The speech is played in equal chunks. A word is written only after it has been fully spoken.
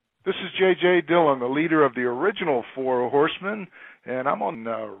This is J.J. Dillon, the leader of the original Four Horsemen, and I'm on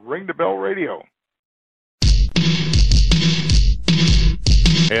Ring the Bell Radio.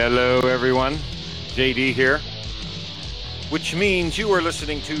 Hello, everyone. JD here, which means you are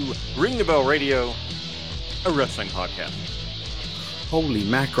listening to Ring the Bell Radio, a wrestling podcast. Holy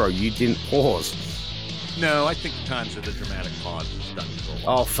macro, you didn't pause. No, I think the times of the dramatic pause is done.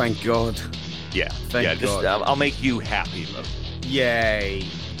 Oh, thank God. Yeah, thank God. I'll make you happy, Logan. Yay.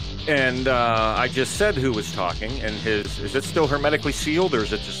 And I just said who was talking, and is it still hermetically sealed, or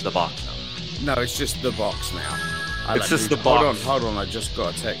is it just the box now? No, it's just the box now. It's just the box. Hold on, I just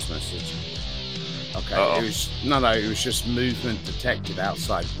got a text message. Okay, Uh-oh. it was just movement detected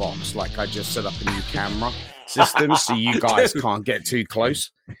outside box. Like I just set up a new camera system so you guys can't get too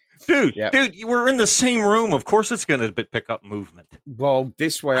close. Dude, we're in the same room. Of course it's going to pick up movement. Well,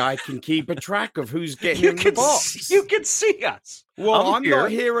 this way I can keep a track of who's getting in the box. You can see us. Well, I'm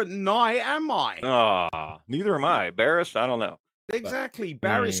not here at night, am I? Neither am I. Barris, I don't know. Exactly.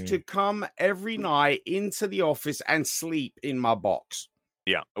 Barris could come every night into the office and sleep in my box.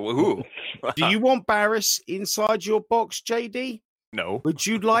 Yeah. Woohoo. Do you want Barris inside your box, JD? No. Would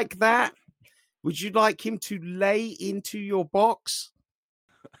you like that? Would you like him to lay into your box?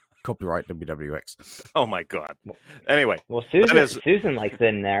 Copyright WWX. Oh my God. Anyway. Well, Susan likes it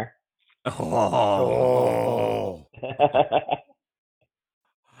in there. Oh.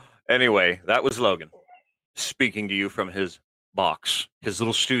 Anyway, that was Logan speaking to you from his box, his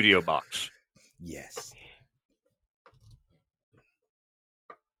little studio box. Yes.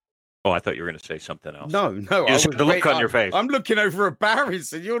 Oh, I thought you were going to say something else. No. You just had the look on your face. I'm looking over at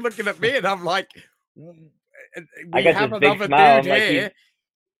Barris and you're looking at me and I'm like, I got this big smile.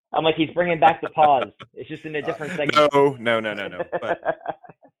 I'm like, he's bringing back the pause. It's just in a different segment. No. But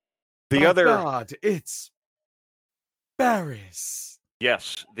the other... God, it's Barris.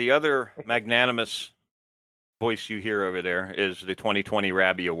 Yes, the other magnanimous voice you hear over there is the 2020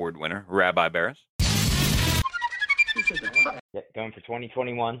 Rabbi Award winner, Rabbi Barris. Yep, going for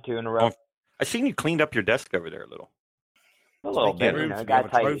 2021, 2 in a row. I seen you cleaned up your desk over there a little. A little bit,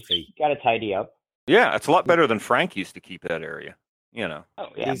 got to tidy up. Yeah, it's a lot better than Frank used to keep that area. You know. Oh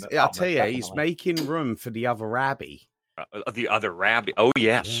yeah. I'll tell you, he's making room for the other Rabbi. The other Rabbi. Oh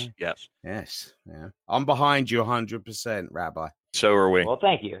yes, yeah. Yes. Yeah. I'm behind you 100%, Rabbi. So are we. Well,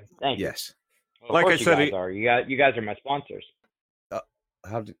 thank you. Yes. Well, like I said, you guys are my sponsors.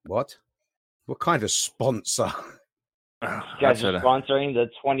 What? What kind of sponsor? You guys are sponsoring the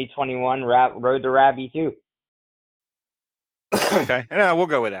 2021 Road to Rabbi too. Okay, yeah, we'll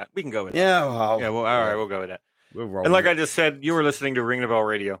go with that. We can go with that. Yeah. All right, we'll go with that. And like I just said, you were listening to Ring the Bell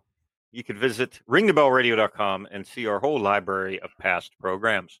Radio. You could visit ringthebellradio.com and see our whole library of past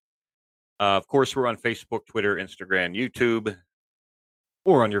programs. Of course, we're on Facebook, Twitter, Instagram, YouTube,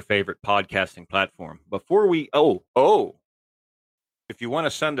 or on your favorite podcasting platform. Before we, if you want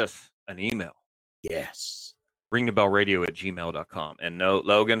to send us an email. Yes. ringthebellradio@gmail.com. And no,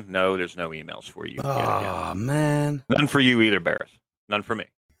 Logan, no, there's no emails for you. Oh, man. None for you either, Barris. None for me.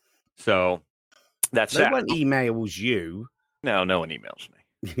 So that's that. No one emails you. No one emails me.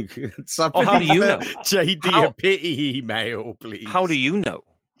 How do you know? JD, a pity email, please. How do you know?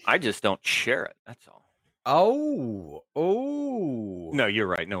 I just don't share it. That's all. Oh. No, you're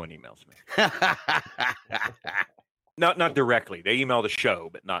right. No one emails me. Not directly. They email the show,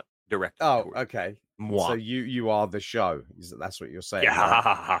 but not directly. Oh, okay. Moi. So you are the show. That's what you're saying?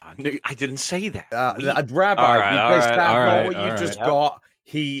 Yeah, right? I didn't say that. Rabbi, all right, what you just got.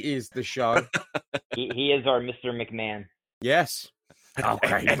 He is the show. he is our Mr. McMahon. Yes.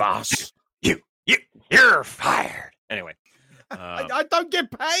 Okay, boss. You're fired. Anyway, I don't get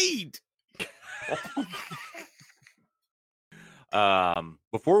paid.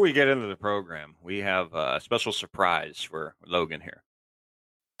 Before we get into the program, we have a special surprise for Logan here.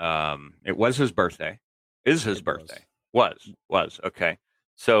 It was his birthday. Is his birthday? Was okay.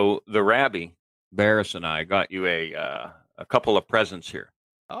 So the Rabbi, Barris, and I got you a couple of presents here.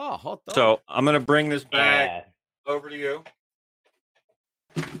 Oh, hot dog. So I'm gonna bring this bag over to you.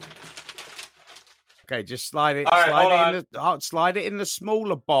 Okay, just slide it. Right, slide it in the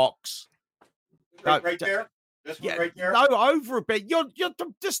smaller box. Right there. This one right there. No, over a bit. You're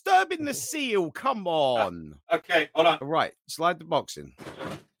disturbing the seal. Come on. Okay, hold on. All right, slide the box in.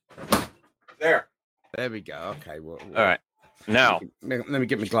 There we go. Okay. Well, all right. Now, let me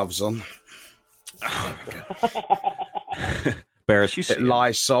get my gloves on. Barris, you see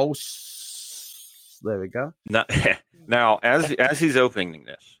Lysol. There we go. Now, as he's opening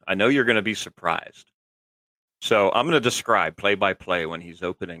this, I know you're going to be surprised. So I'm going to describe play by play when he's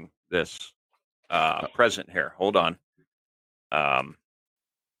opening this present here. Hold on.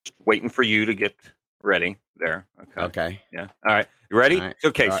 Just waiting for you to get ready there. Okay. Yeah. All right. You ready? All right.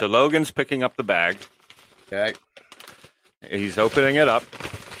 Okay. All right. So Logan's picking up the bag. Okay. He's opening it up.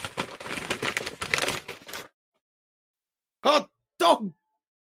 Hot dog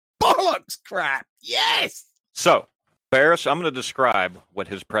bollocks crap. Yes. So, Ferris, I'm going to describe what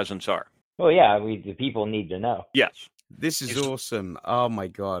his presents are. Well, yeah, the people need to know. Yes. This is awesome. Oh, my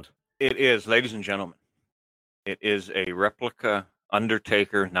God. It is, ladies and gentlemen, it is a replica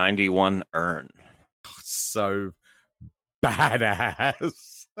Undertaker 91 urn. So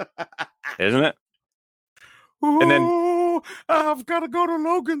badass. Isn't it? Ooh, And then I've got to go to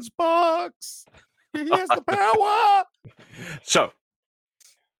Logan's box. He has the power. So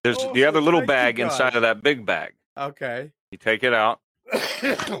there's the other little bag inside of that big bag. Okay. You take it out.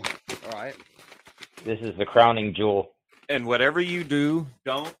 All right. This is the crowning jewel. And whatever you do,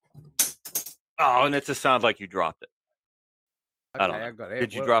 don't. Oh, and it just sounds like you dropped it. Okay, I don't know. I got it.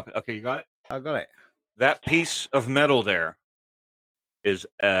 Did you drop it? Okay, you got it? I got it. That piece of metal there is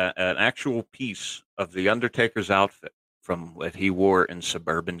an actual piece of the Undertaker's outfit from what he wore in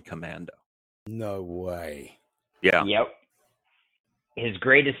Suburban Commando. No way. Yeah. Yep. His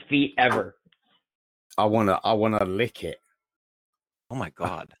greatest feat ever. I wanna lick it. Oh my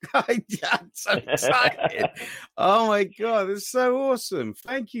God. I'm so excited. Oh my God, it's so awesome.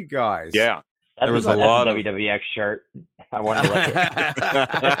 Thank you guys. Yeah. There was a lot of WWX shirt. I want to look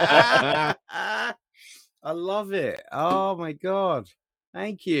at it. I love it. Oh my God.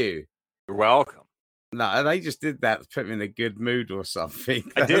 Thank you. You're welcome. No, they just did that to put me in a good mood or something.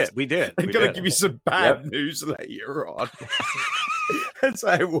 I did. We did. They're going to give you some bad news later on. That's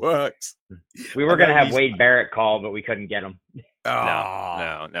how it works. We were going to have Wade Barrett call, but we couldn't get him.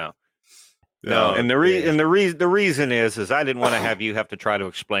 No. And the reason is I didn't want to have you have to try to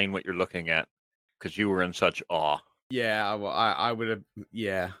explain what you're looking at because you were in such awe. Yeah, well, I would have.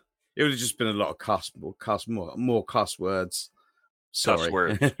 Yeah, it would have just been a lot of more cuss words. Sorry. Cuss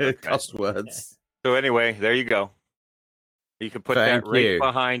words. Okay. Cuss words. So anyway, there you go. You can put that right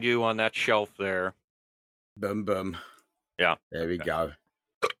behind you on that shelf there. Boom, boom. Yeah. There we go.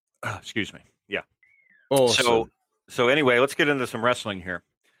 Excuse me. Yeah. Awesome. So anyway, let's get into some wrestling here.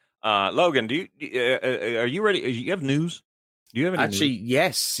 Logan, are you ready? Do you have news? Do you have any news?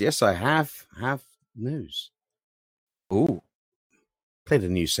 Yes, I have news. Ooh. Play the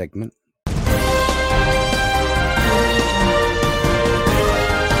news segment.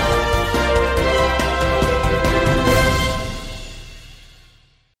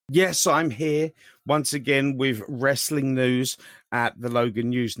 Yes, I'm here once again with wrestling news at the Logan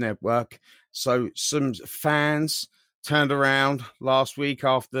News Network. So some fans turned around last week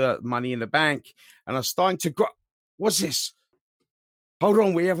after Money in the Bank and are starting to what's this? Hold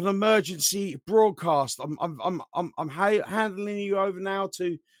on, we have an emergency broadcast. I'm handling you over now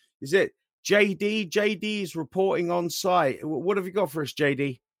to, is it JD? JD is reporting on site. What have you got for us,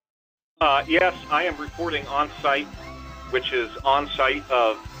 JD? Yes, I am reporting on site, which is on site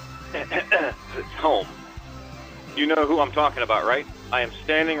of its home. You know who I'm talking about, right? I am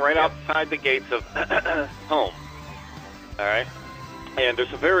standing right outside the gates of home. All right, and there's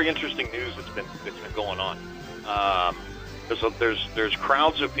some very interesting news that's been going on. There's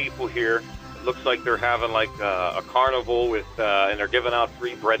crowds of people here. It looks like they're having like a carnival with, and they're giving out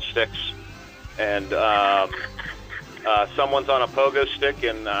free breadsticks. And someone's on a pogo stick,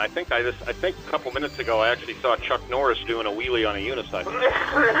 and I think a couple minutes ago I actually saw Chuck Norris doing a wheelie on a unicycle.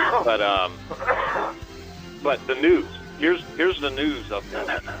 But the news. Here's the news of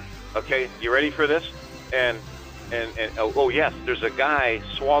this. Okay, you ready for this? And oh yes, there's a guy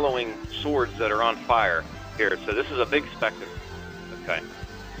swallowing swords that are on fire here. So this is a big spectacle. Okay.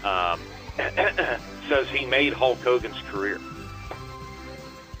 Says he made Hulk Hogan's career.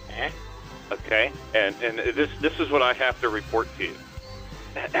 Okay, and this is what I have to report to you.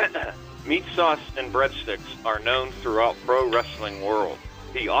 Meat sauce and breadsticks are known throughout pro wrestling world.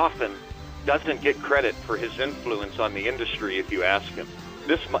 He often doesn't get credit for his influence on the industry if you ask him.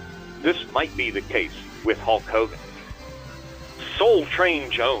 This might be the case with Hulk Hogan. Soul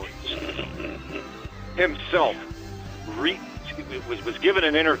Train Jones himself was given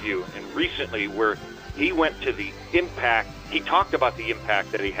an interview and recently where he went to the impact. He talked about the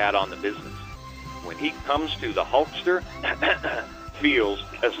impact that he had on the business. When he comes to the Hulkster, feels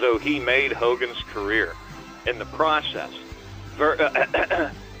as though he made Hogan's career. In the process,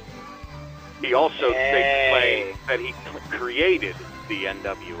 he also claimed that he created the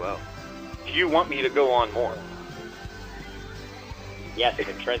NWO. Do you want me to go on more? Yes, you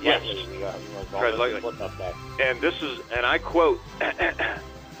can tread lightly. Tread lightly. And I quote,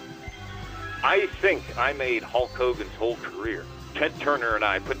 I think I made Hulk Hogan's whole career. Ted Turner and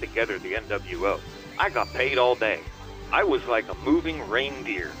I put together the NWO. I got paid all day. I was like a moving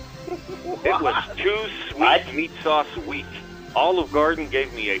reindeer. It was 2 sweet meat sauce a week. Olive Garden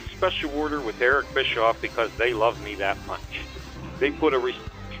gave me a special order with Eric Bischoff because they love me that much. They put a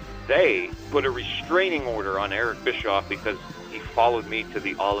restraining order on Eric Bischoff because he followed me to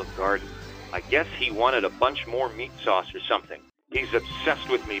the Olive Garden. I guess he wanted a bunch more meat sauce or something. He's obsessed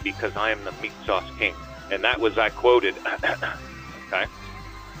with me because I am the meat sauce king. And that was, I quoted, okay?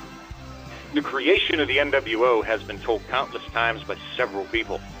 The creation of the NWO has been told countless times by several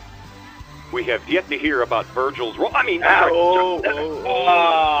people. We have yet to hear about Virgil's role. I mean, come on.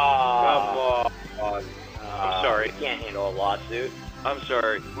 I'm sorry. You can't handle a lawsuit. I'm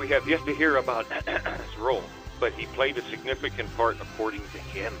sorry. We have yet to hear about his role, but he played a significant part according to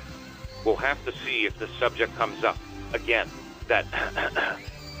him. We'll have to see if the subject comes up. Again, that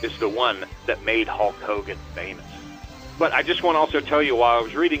is the one that made Hulk Hogan famous. But I just want to also tell you, while I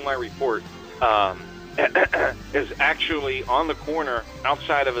was reading my report, is actually on the corner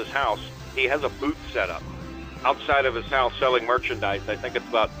outside of his house. He has a booth set up outside of his house selling merchandise. I think it's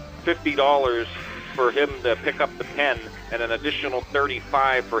about $50 for him to pick up the pen and an additional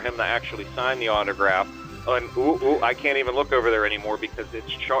 $35 for him to actually sign the autograph. And I can't even look over there anymore because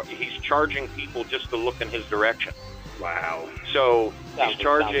he's charging people just to look in his direction. Wow. So he's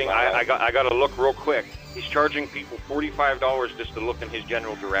charging, I got to look real quick. He's charging people $45 just to look in his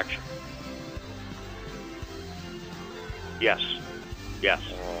general direction. Yes.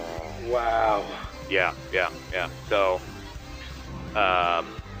 Wow. Yeah. So,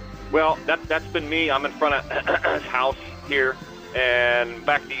 well, that's been me. I'm in front of his house here, and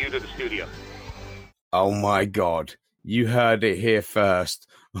back to you to the studio. Oh my God. You heard it here first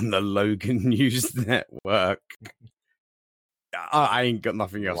on the Logan News Network. I ain't got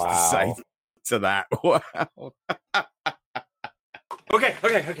nothing else to say to that. Wow. Okay. All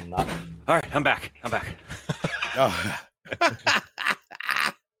right, I'm back. Oh.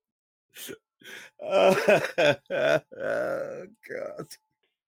 Oh God!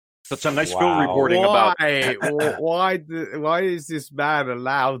 So some nice film reporting about why is this man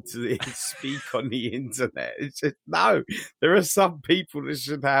allowed to speak on the internet? It's just, no, there are some people that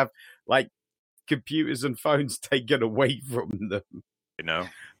should have like computers and phones taken away from them. You know?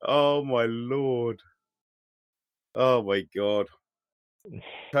 Oh my Lord! Oh my God! I'm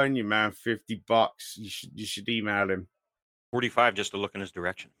telling you, man, $50. You should email him. 45 just to look in his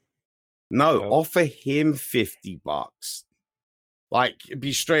direction. No, offer him $50. Like,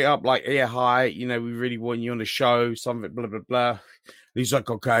 be straight up, like, yeah, hi, we really want you on the show, something, blah, blah, blah. And he's like,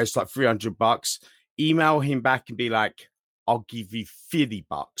 okay, it's like $300. Email him back and be like, I'll give you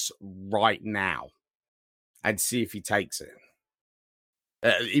 $50 right now, and see if he takes it.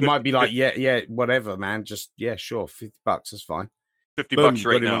 He might be like, yeah, whatever, man. Just, yeah, sure, $50, that's fine. $50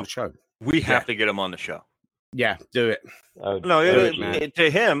 right now. On the show. We have to get him on the show. Yeah, do it. To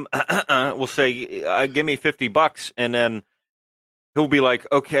him, we'll say, give me $50, and then he'll be like,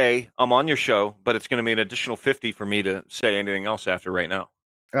 okay, I'm on your show, but it's going to be an additional $50 for me to say anything else after right now.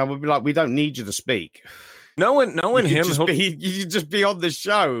 And we'll be like, we don't need you to speak. Knowing him, you just be on the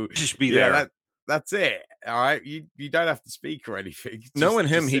show. Just be there. That's it. All right, you don't have to speak or anything. Knowing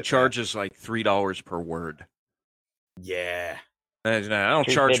him, he charges like $3 per word. Yeah. I don't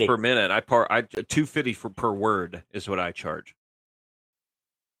charge per minute. I $2.50 per word is what I charge.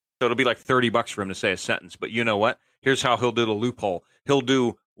 So it'll be like $30 for him to say a sentence. But you know what? Here's how he'll do the loophole. He'll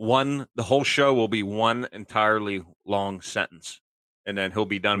do the whole show will be one entirely long sentence, and then he'll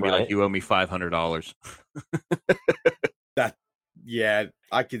be done. Be like, you owe me $500. Yeah,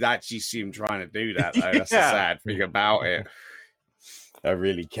 I could actually see him trying to do that though. That's the sad thing about it. I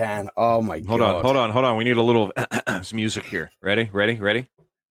really can. Oh my God. Hold on. We need a little some music here. Ready?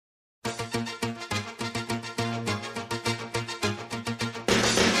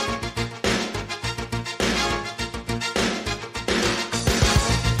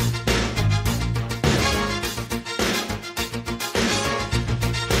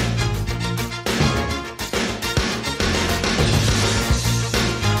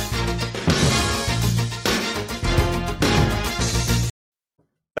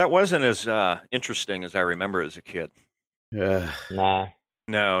 That wasn't as interesting as I remember as a kid. Yeah. Nah.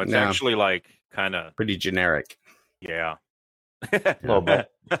 No, it's actually like kind of pretty generic. Yeah. A little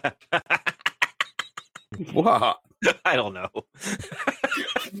bit. What? I don't know.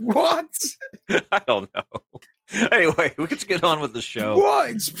 What? I don't know. Anyway, we can get on with the show. What?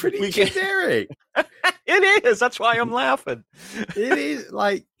 It's pretty generic. It is. That's why I'm laughing. It is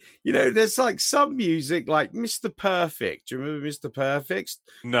like, there's like some music like Mr. Perfect. Do you remember Mr. Perfect?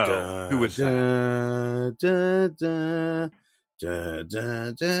 No. Who was that?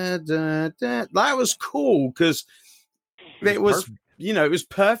 That was cool because it was perfect. It was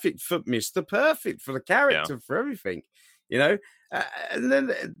perfect for Mr. Perfect, for the character, for everything, and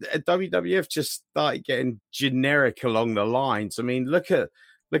then WWF just started getting generic along the lines. I mean, look at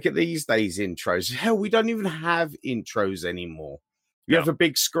these days intros. Hell, we don't even have intros anymore. You have a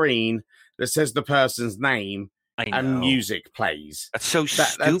big screen that says the person's name and music plays. That's so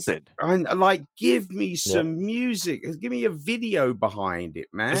stupid. Like, give me some music. Give me a video behind it,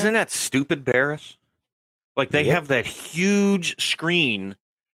 man. Isn't that stupid, Barris? Like, they have that huge screen,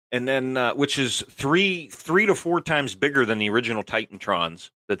 and then which is three to four times bigger than the original Titantrons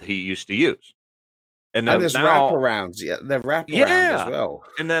that he used to use. And there's wraparounds. Yeah, they're wraparound as well.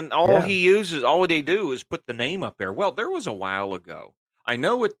 And then all they do is put the name up there. Well, there was a while ago. I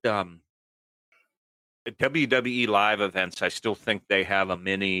know at WWE live events, I still think they have a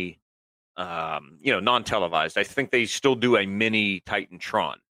mini, non-televised. I think they still do a mini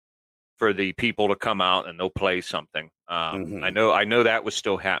Titantron for the people to come out and they'll play something. I know that was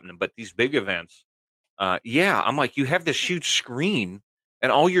still happening, but these big events, I'm like, you have this huge screen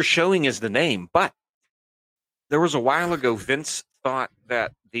and all you're showing is the name, but there was a while ago, Vince thought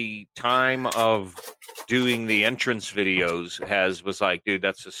that the time of doing the entrance videos was like, dude,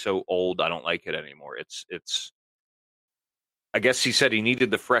 that's just so old. I don't like it anymore. It's. I guess he said he needed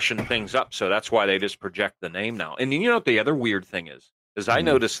to freshen things up, so that's why they just project the name now. And you know what the other weird thing is I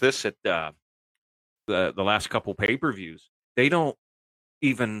noticed this at the last couple pay-per-views. They don't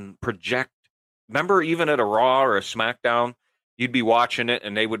even project. Remember, even at a Raw or a SmackDown, you'd be watching it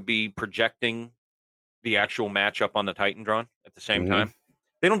and they would be projecting the actual match up on the Titantron at the same time.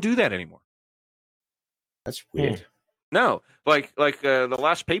 They don't do that anymore. That's weird. No, like the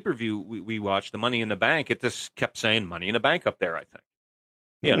last pay-per-view we watched, the Money in the Bank, it just kept saying Money in the Bank up there, I think.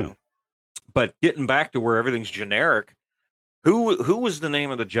 You know. But getting back to where everything's generic, who was the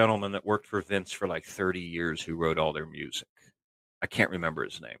name of the gentleman that worked for Vince for like 30 years who wrote all their music? I can't remember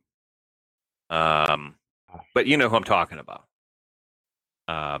his name. But you know who I'm talking about.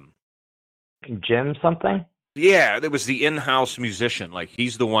 Jim something? Yeah, there was the in-house musician. Like,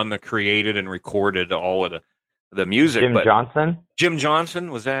 he's the one that created and recorded all of the music. Jim Johnson? Jim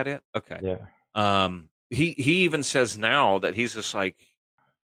Johnson, was that it? Okay. Yeah. He even says now that he's just like,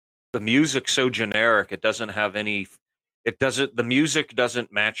 the music's so generic, the music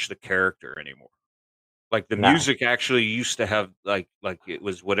doesn't match the character anymore. Like, the music actually used to have like it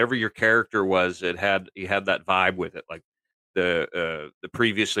was whatever your character was, you had that vibe with it. Like the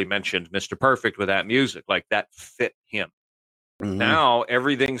previously mentioned Mr. Perfect with that music, like that fit him. Now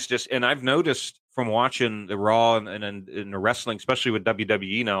everything's just, and I've noticed from watching the Raw and the wrestling, especially with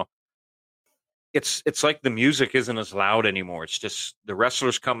WWE now, it's like the music isn't as loud anymore. It's just the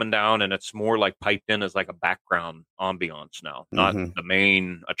wrestlers coming down and it's more like piped in as like a background ambiance now, not the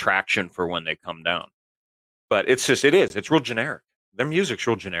main attraction for when they come down. But it's real generic. Their music's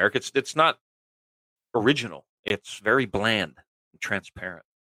real generic. It's not original. It's very bland and transparent.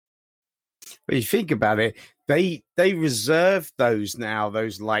 But you think about it, they reserve those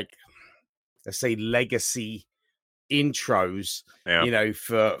like, let's say, legacy intros,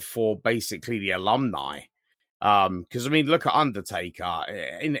 for basically the alumni. Because I mean, look at Undertaker.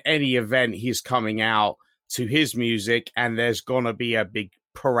 In any event, he's coming out to his music, and there's gonna be a big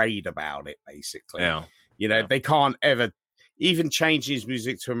parade about it. Basically, they can't ever even change his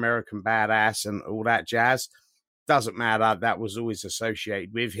music to American Badass and all that jazz. Doesn't matter. That was always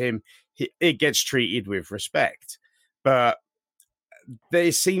associated with him. It gets treated with respect, but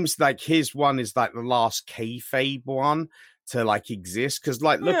there seems like his one is like the last kayfabe one to like exist. Because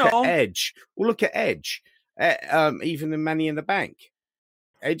look at Edge. Well, look at Edge. Even in Money in the Bank,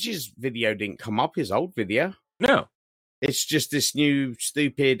 Edge's video didn't come up. His old video, no. It's just this new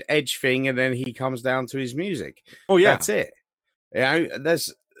stupid Edge thing, and then he comes down to his music. Oh yeah, that's it.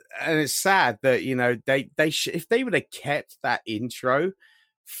 And it's sad that they if they would have kept that intro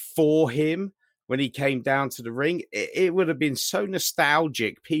for him when he came down to the ring, it would have been so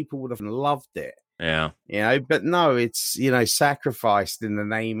nostalgic. People would have loved it. Yeah. But no, it's, sacrificed in the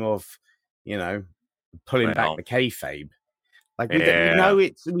name of, pulling back the kayfabe. Like,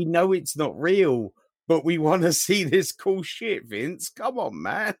 we know it's not real, but we want to see this cool shit, Vince. Come on,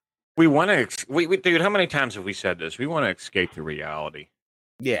 man. We want to, dude, how many times have we said this? We want to escape the reality.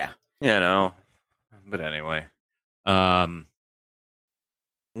 Yeah. But anyway,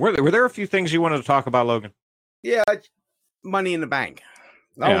 were there a few things you wanted to talk about, Logan? Yeah, Money in the Bank.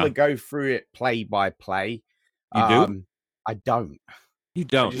 I want to go through it play by play. You do? I don't. You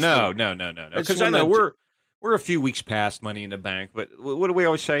don't? No. Because I know we're a few weeks past Money in the Bank, but what do we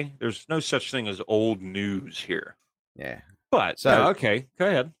always say? There's no such thing as old news here. Yeah. But so okay, go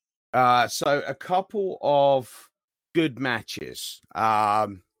ahead. So a couple of good matches. I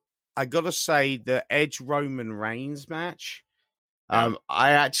gotta say the Edge Roman Reigns match.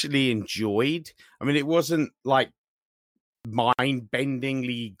 I actually enjoyed. I mean, it wasn't like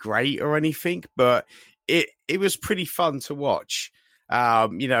mind-bendingly great or anything, but it was pretty fun to watch.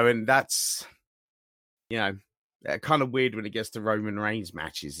 And that's kind of weird when it gets to Roman Reigns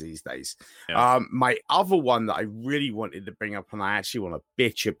matches these days. Yeah. My other one that I really wanted to bring up and I actually want to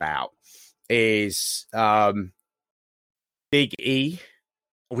bitch about is Big E.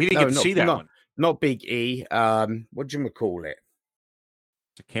 We didn't get to see that one. Not Big E. What do you call it?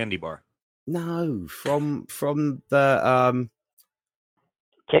 It's a candy bar. No, from the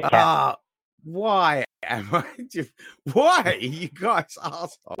Kit Kat. Why am I? Why you guys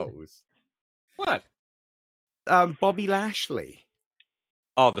assholes? What? Bobby Lashley.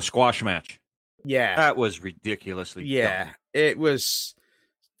 Oh, the squash match. Yeah, that was ridiculously. Yeah, dumb. It was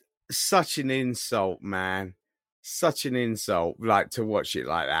such an insult, man. Such an insult, like to watch it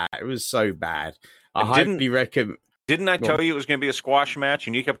like that. It was so bad. I highly recommend. Didn't I tell you it was going to be a squash match?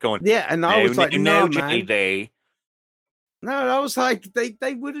 And you kept going. Yeah, and I was like, no, man. No, I was like,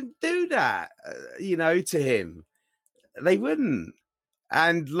 they wouldn't do that, to him. They wouldn't.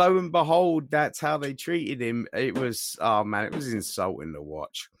 And lo and behold, that's how they treated him. It was, it was insulting to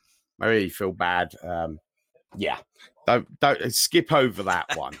watch. I really feel bad. Don't skip over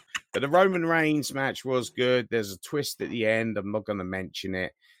that one. But the Roman Reigns match was good. There's a twist at the end. I'm not going to mention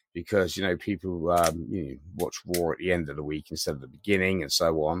it because, people watch Raw at the end of the week instead of the beginning and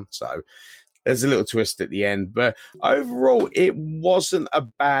so on. So there's a little twist at the end. But overall, it wasn't a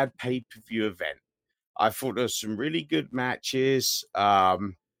bad pay-per-view event. I thought there was some really good matches. It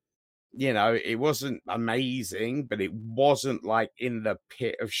wasn't amazing, but it wasn't like in the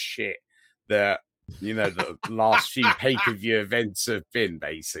pit of shit that, the last few pay-per-view events have been,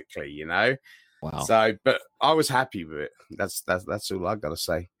 basically, Wow. So, but I was happy with it. That's all I got to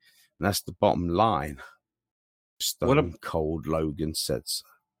say. And that's the bottom line. Stone Cold Logan said so.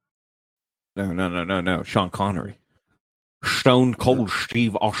 No. Sean Connery. Stone Cold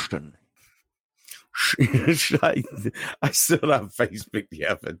Steve Austin. I saw that on Facebook the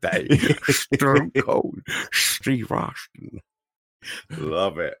other day. Stone Cold Steve Austin.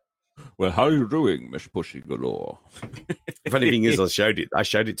 Love it. Well, how are you doing, Miss Pussy Galore? Funny thing is, I showed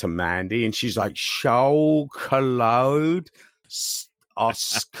it to Mandy, and she's like, "Show Claude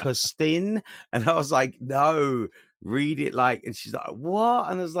Oscustin," and I was like, "No, read it like." And she's like,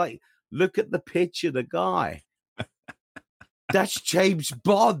 "What?" And I was like, "Look at the picture, the guy. That's James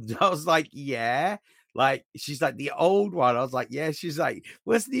Bond." I was like, "Yeah." Like, she's like, "The old one." I was like, "Yeah." She's like,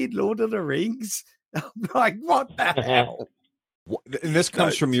 "Wasn't he in Lord of the Rings?" I'm like, "What the hell?" And this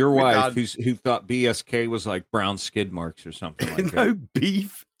comes from your wife, who thought BSK was like brown skid marks or something like that. No,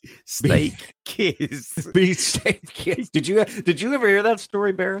 beef steak kiss. Beef steak kiss. Did you ever hear that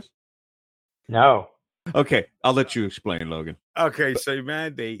story, Barris? No. Okay, I'll let you explain, Logan. Okay, so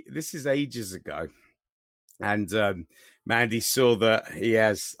Mandy, this is ages ago, and Mandy saw that he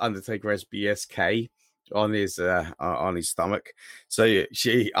has Undertaker has BSK on his stomach, so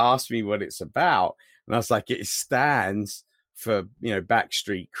she asked me what it's about, and I was like, it stands for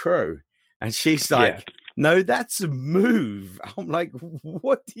Backstreet Crew, and she's like, "No, that's a move." I'm like,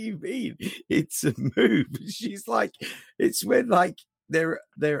 "What do you mean it's a move?" She's like, "It's when like they're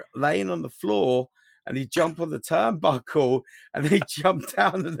laying on the floor and they jump on the turnbuckle and they jump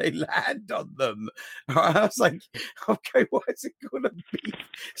down and they land on them." I was like, "Okay, why is it called a beef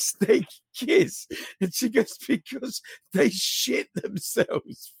steak kiss?" And she goes, "Because they shit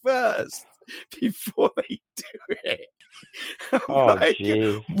themselves first before they do it." Oh, like,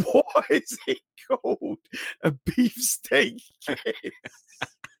 why is it called a beefsteak kiss?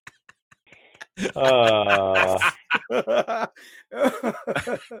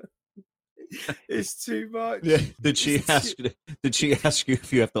 It's too much. Yeah. Did she ask you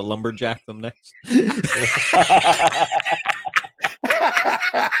if you have to lumberjack them next?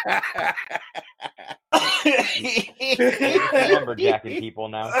 Lumberjacking people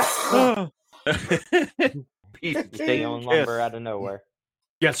now. Throwing lumber out of nowhere.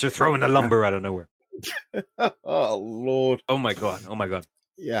 Yes, they're throwing the lumber out of nowhere. Oh Lord! Oh my God!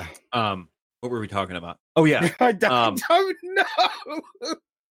 Yeah. What were we talking about? Oh yeah. I don't know.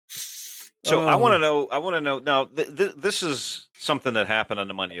 So I want to know. Now, this is something that happened on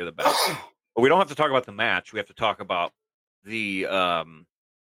the Money in the Bank. But we don't have to talk about the match. We have to talk about the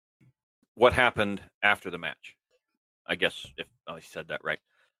what happened after the match. I guess if I said that right.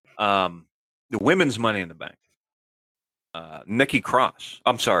 The women's Money in the Bank. Nikki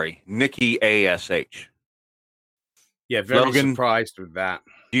ASH. Yeah, very Logan, surprised with that.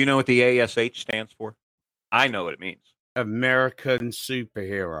 Do you know what the ASH stands for? I know what it means. American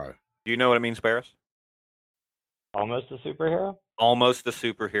superhero. Do you know what it means, Paris? Almost a superhero? Almost a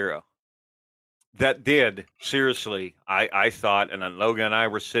superhero. That did, seriously, I thought, and then Logan and I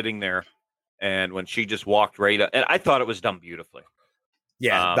were sitting there, and when she just walked right up, and I thought it was done beautifully.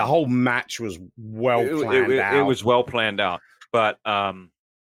 Yeah, the whole match was well planned out. It was well planned out. But, and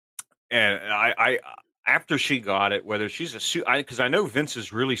I after she got it, whether she's because I know Vince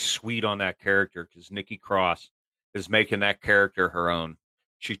is really sweet on that character, because Nikki Cross is making that character her own.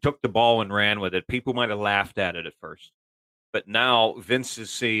 She took the ball and ran with it. People might have laughed at it at first. But now Vince is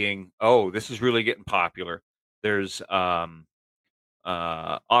seeing, oh, this is really getting popular. There's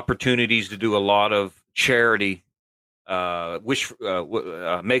opportunities to do a lot of charity,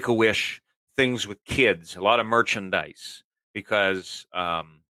 Make-A-Wish things with kids, a lot of merchandise, because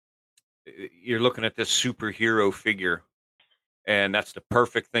you're looking at this superhero figure, and that's the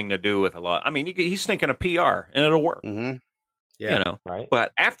perfect thing to do with a lot. I mean, he's thinking of PR, and it'll work. Mm-hmm. Yeah, you know, right.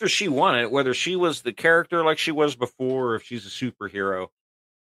 But after she won it, whether she was the character like she was before, or if she's a superhero,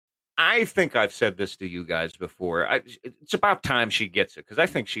 I think I've said this to you guys before. It's about time she gets it, because I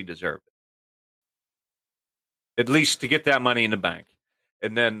think she deserved it, at least to get that Money in the Bank.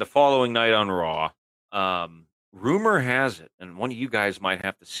 And then the following night on Raw, rumor has it, and one of you guys might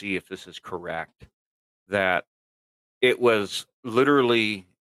have to see if this is correct, that it was literally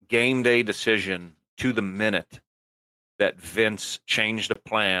game day decision to the minute that Vince changed the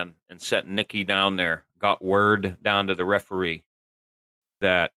plan and set Nikki down there, got word down to the referee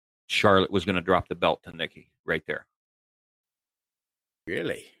that Charlotte was going to drop the belt to Nikki right there.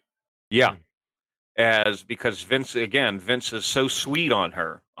 Really? Yeah. Because Vince is so sweet on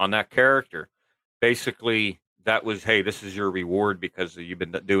her, on that character. Basically, that was, hey, this is your reward because you've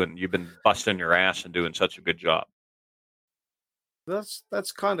been busting your ass and doing such a good job.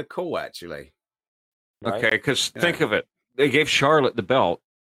 That's kind of cool, actually. Right? Okay, because think of it. They gave Charlotte the belt.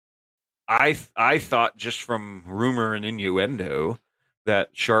 I thought, just from rumor and innuendo, that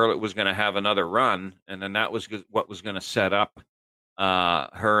Charlotte was going to have another run, and then that was what was going to set up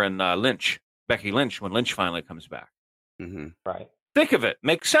her and Becky Lynch, when Lynch finally comes back. Mm-hmm. Right. Think of it.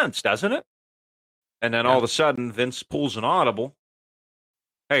 Makes sense, doesn't it? And then all of a sudden, Vince pulls an audible.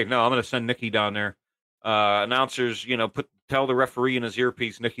 Hey, no, I'm going to send Nikki down there. Announcers, tell the referee in his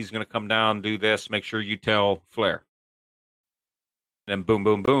earpiece, Nikki's going to come down, do this. Make sure you tell Flair. And boom,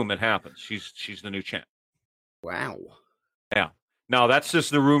 boom, boom, it happens. She's the new champ. Wow. Yeah. Now, that's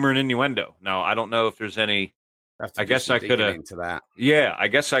just the rumor and innuendo. Now, I don't know if there's any. I guess I could have into that. Yeah, I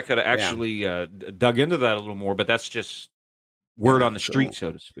guess I could have actually dug into that a little more, but that's just word on the street,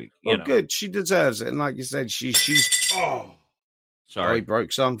 so to speak. Well, good. She deserves it, and like you said, she's. Oh, sorry, I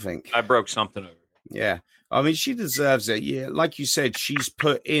broke something. I broke something over. Yeah, I mean, she deserves it. Yeah, like you said, she's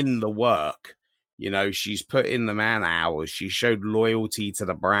put in the work. She's put in the man hours. She showed loyalty to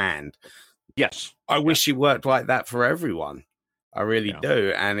the brand. Yes, I wish she worked like that for everyone. I really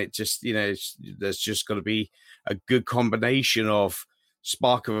do. And it just, there's just got to be a good combination of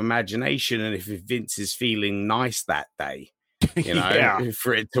spark of imagination. And if Vince is feeling nice that day,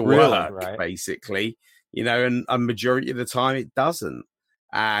 for it to work, right. Basically, and a majority of the time it doesn't.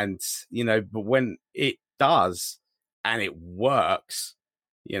 And, but when it does and it works,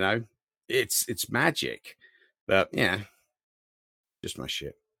 it's magic. But yeah, just my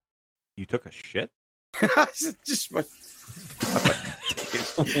shit. You took a shit? Just my.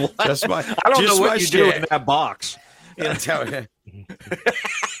 Just my. I don't know what you do in that box. Yeah, tell you.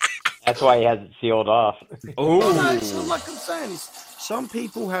 That's why he has it sealed off. Oh, no, like I'm saying, some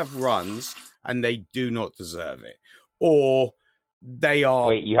people have runs and they do not deserve it, or they are.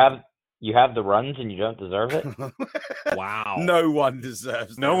 Wait, you have the runs and you don't deserve it? Wow. No one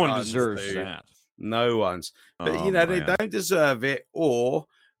deserves. No one deserves that. No one's. But they don't deserve it, or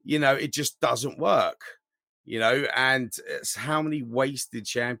it just doesn't work. And it's how many wasted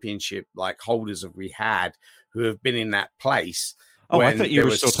championship holders have we had who have been in that place? Oh, I thought you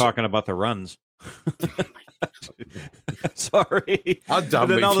were still talking about the runs. Sorry. I'm done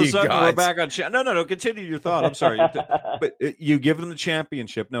with you all of a sudden guys. we're back on No, continue your thought. I'm sorry. But you give them the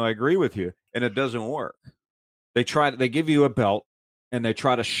championship. No, I agree with you. And it doesn't work. They give you a belt and they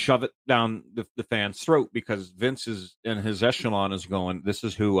try to shove it down the fan's throat because Vince is in his echelon is going, this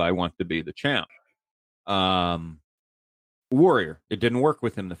is who I want to be the champ. Warrior, it didn't work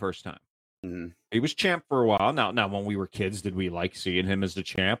with him the first time. Mm-hmm. He was champ for a while. Now, when we were kids, did we like seeing him as the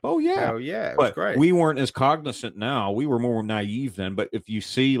champ? Oh yeah, it was great. We weren't as cognizant now. We were more naive then. But if you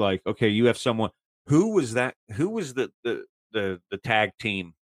see, okay, you have someone who was that? Who was the tag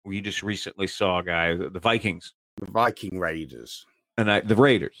team where you just recently saw a guy, the Vikings? The Viking Raiders. And the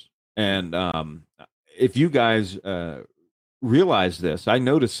Raiders. And if you guys realize this, I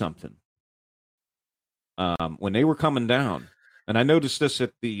noticed something. When they were coming down, and I noticed this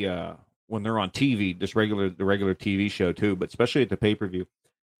at the when they're on TV, the regular TV show too, but especially at the pay-per-view,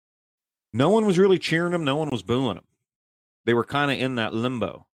 no one was really cheering them, no one was booing them. They were kind of in that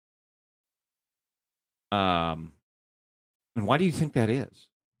limbo. And why do you think that is?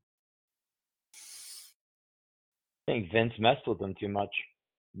 I think Vince messed with them too much.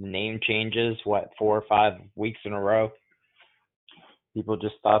 Name changes, 4 or 5 weeks in a row. People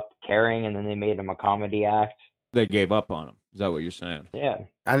just stopped caring, and then they made him a comedy act. They gave up on him. Is that what you're saying? Yeah.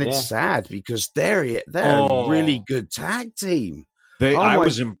 And it's sad because they're a really good tag team. I'm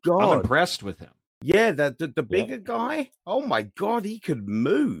impressed with him. Yeah, the bigger guy. Oh my God, he could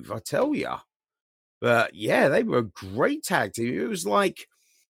move. I tell you. But yeah, they were a great tag team. It was like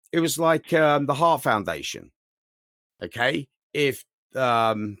the Hart Foundation. Okay, if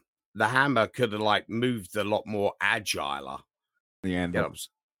the Hammer could have like moved a lot more agiler. The Anvil.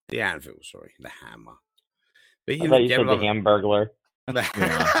 The Anvil, sorry, the Hammer. But you said the Hamburglar. The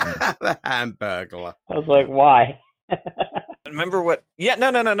Hamburglar. I was like, why? Remember what? Yeah,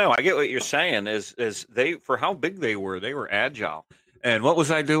 no. I get what you're saying. Is they, for how big they were agile. And what was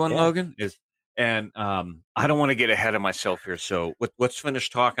I doing, Logan? I don't want to get ahead of myself here. So let's finish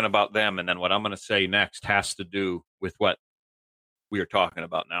talking about them, and then what I'm going to say next has to do with what we are talking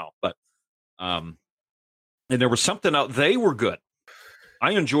about now. But and there was something out. They were good.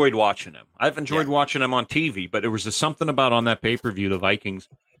 I enjoyed watching them. I've enjoyed watching them on TV, but there was something about on that pay-per-view, the Vikings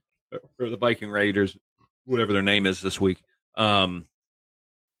or the Viking Raiders, whatever their name is this week. It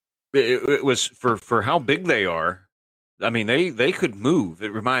was for how big they are. I mean, they could move.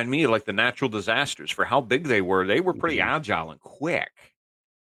 It reminded me of like the Natural Disasters. For how big they were pretty agile and quick.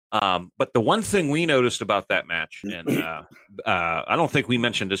 But the one thing we noticed about that match, and I don't think we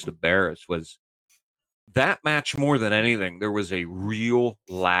mentioned this to Barris, was that match more than anything, there was a real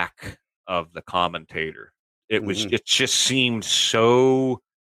lack of the commentator. It was, it just seemed so.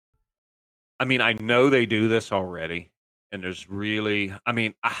 I mean, I know they do this already, and there's really, I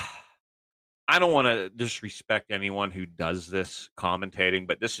mean, I don't want to disrespect anyone who does this commentating,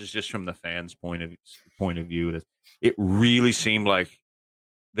 but this is just from the fans' point of view. It really seemed like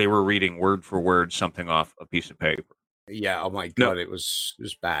they were reading word for word something off a piece of paper. Yeah. Oh my God, it was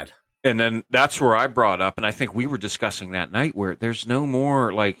bad. And then that's where I brought up, and I think we were discussing that night, where there's no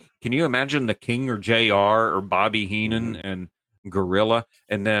more, like, can you imagine the King or JR or Bobby Heenan and Gorilla?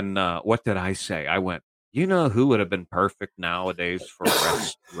 And then what did I say? I went, you know who would have been perfect nowadays for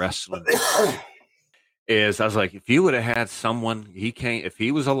wrestling? I was like, if you would have had someone, if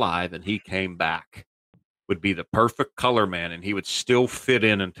he was alive and he came back, would be the perfect color man, and he would still fit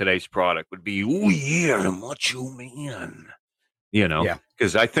in today's product, would be, oh yeah, the Macho Man. You know,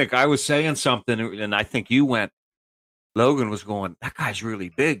 because I think I was saying something, and I think you went, Logan was going, that guy's really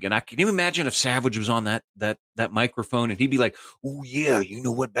big. And can you imagine if Savage was on that microphone and he'd be like, oh yeah, you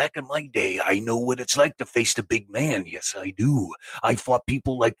know what, back in my day, I know what it's like to face the big man. Yes, I do. I fought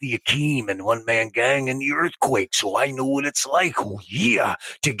people like the Akeem and One Man Gang and the Earthquake, so I know what it's like. Oh yeah,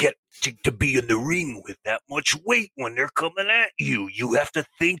 to get to be in the ring with that much weight when they're coming at you. You have to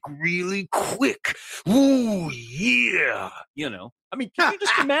think really quick. Ooh, yeah. You know, I mean, can you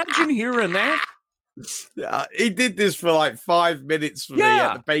just imagine hearing that? He did this for like 5 minutes for me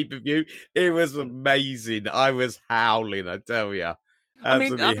at the pay-per-view. It was amazing. I was howling, I tell you.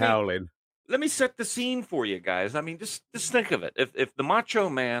 Absolutely howling. Let me set the scene for you guys. I mean, just think of it. If the Macho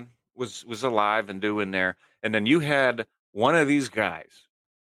Man was alive and doing there, and then you had one of these guys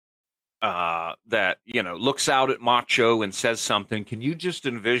that, you know, looks out at Macho and says something, can you just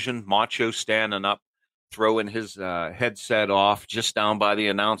envision Macho standing up, throwing his headset off just down by the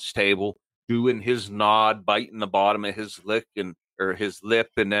announce table, doing his nod, biting the bottom of his lip, and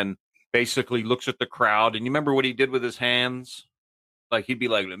then basically looks at the crowd. And you remember what he did with his hands? Like, he'd be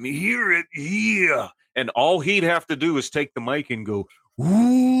like, let me hear it. Yeah. And all he'd have to do is take the mic and go,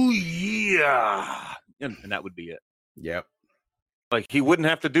 ooh, yeah. And that would be it. Yep. Like, he wouldn't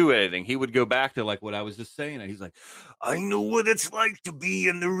have to do anything. He would go back to, like, what I was just saying. He's like, I know what it's like to be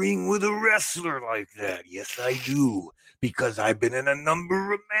in the ring with a wrestler like that. Yes, I do. Because I've been in a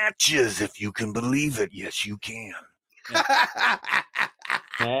number of matches, if you can believe it. Yes, you can.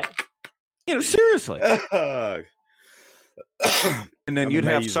 Yeah. You know, seriously. And then you'd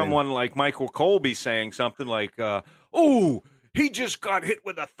have someone like Michael Colby saying something like, oh, he just got hit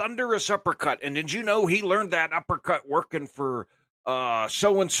with a thunderous uppercut. And did you know he learned that uppercut working for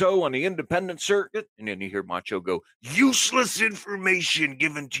so and so on the independent circuit, and then you hear Macho go, "Useless information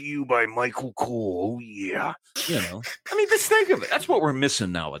given to you by Michael Cole." Oh yeah, I mean, just think of it. That's what we're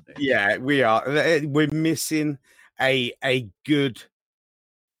missing nowadays. Yeah, we are. We're missing a good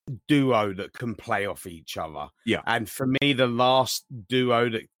duo that can play off each other. Yeah. And for me, the last duo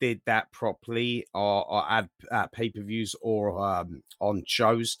that did that properly or at pay-per-views or on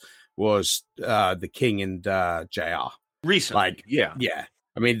shows was the King and JR. Recently. Yeah.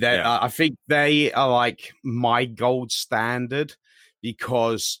 I mean, I think they are like my gold standard,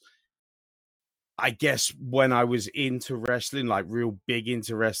 because I guess when I was into wrestling, like real big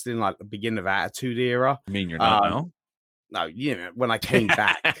into wrestling, like the beginning of Attitude Era. I mean, you're not now? No, when I came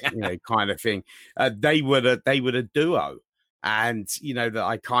back, kind of thing. They were a duo, and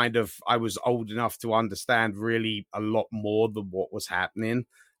that I was old enough to understand really a lot more than what was happening.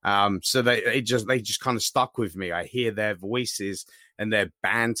 So they just kind of stuck with me. I hear their voices and their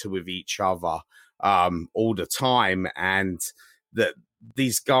banter with each other all the time, and that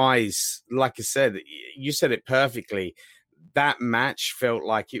these guys, like I said, you said it perfectly. That match felt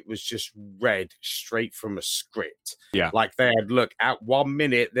like it was just read straight from a script. Yeah. Like they had, look, at 1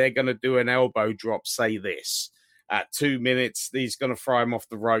 minute, they're going to do an elbow drop, say this. At 2 minutes, he's going to throw him off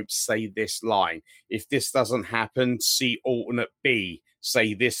the ropes, say this line. If this doesn't happen, see alternate B,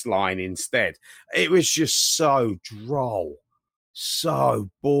 say this line instead. It was just so droll, so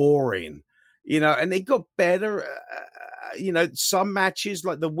boring, and it got better. Some matches,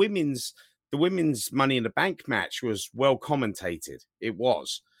 like the women's Money in the Bank match, was well commentated. It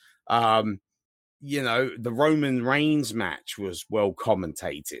was. The Roman Reigns match was well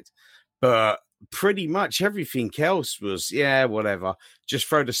commentated, but pretty much everything else was, whatever. Just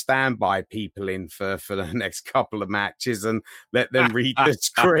throw the standby people in for the next couple of matches and let them read the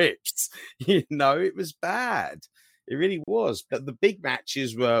scripts. It was bad. It really was. But the big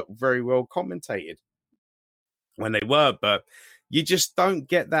matches were very well commentated when they were, but you just don't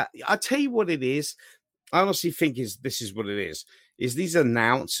get that. I tell you what it is. I honestly think this is what it is these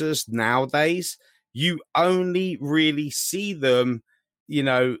announcers nowadays, you only really see them,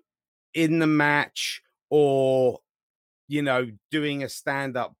 in the match or, doing a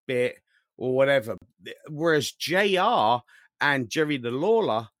stand-up bit or whatever. Whereas JR and Jerry the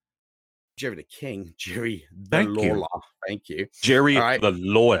Lawler, Jerry the King, Jerry the Lawler. Thank you. Jerry the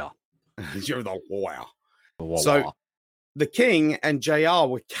Lawyer. Jerry the Lawyer. So the King and JR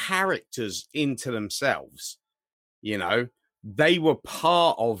were characters into themselves. They were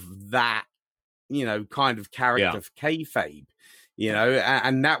part of that, kind of character of kayfabe,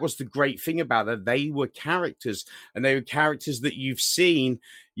 and that was the great thing about it. They were characters, and they were characters that you've seen,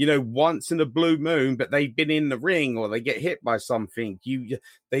 once in a blue moon, but they've been in the ring or they get hit by something.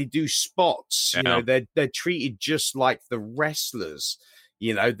 They do spots, they're treated just like the wrestlers,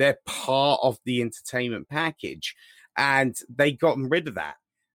 they're part of the entertainment package. And they gotten rid of that.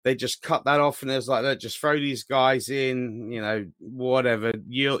 They just cut that off, and it's like, look, just throw these guys in, whatever.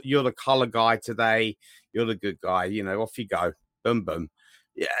 You're the color guy today. You're the good guy. Off you go. Boom, boom.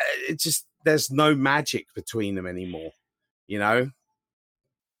 Yeah, it's just there's no magic between them anymore.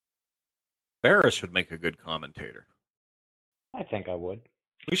 Barris would make a good commentator. I think I would.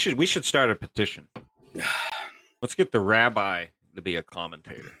 We should start a petition. Let's get the rabbi to be a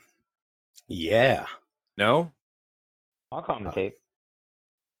commentator. Yeah. No? I'll commentate.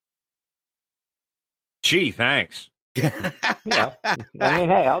 Gee, thanks. Yeah, I mean,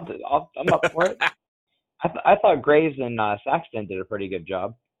 hey, I'm up for it. I thought Graves and Saxton did a pretty good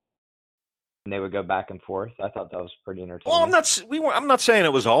job, and they would go back and forth. I thought that was pretty entertaining. Well, I'm not saying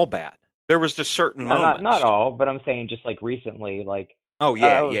it was all bad. There was just certain moments. Not all, but I'm saying just like recently, like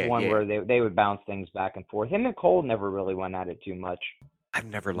where they would bounce things back and forth. Him and Cole never really went at it too much. I've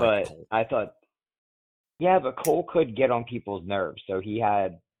never liked Cole. I thought. Yeah, but Cole could get on people's nerves, so he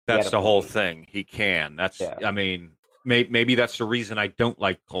had. That's the whole thing. He can. I mean, maybe that's the reason I don't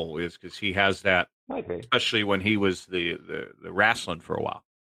like Cole is because he has that. Especially when he was the wrestling for a while.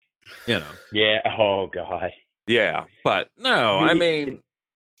 Yeah. Oh God. Yeah, but no, I mean,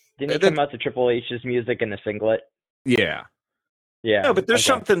 didn't he come out to Triple H's music in a singlet? Yeah. Yeah. No, but there's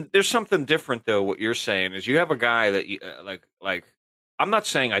something different though. What you're saying is you have a guy that you like. I'm not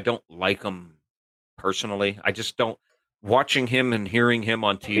saying I don't like him personally. I just don't. Watching him and hearing him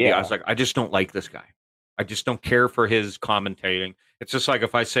on TV, I was like, I just don't like this guy. I just don't care for his commentating. It's just like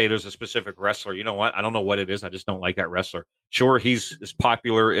if I say there's a specific wrestler, you know what? I don't know what it is. I just don't like that wrestler. Sure, he's as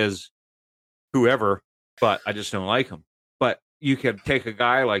popular as whoever, but I just don't like him. But you could take a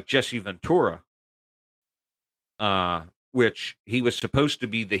guy like Jesse Ventura, which he was supposed to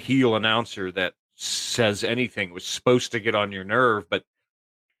be the heel announcer that says anything. It was supposed to get on your nerve, but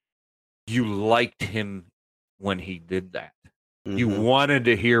you liked him when he did that. Mm-hmm. You wanted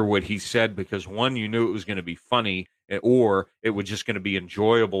to hear what he said because, one, you knew it was going to be funny, or it was just going to be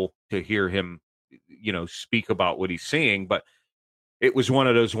enjoyable to hear him, speak about what he's seeing. But it was one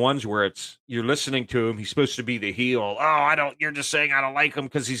of those ones where you're listening to him. He's supposed to be the heel. Oh, you're just saying I don't like him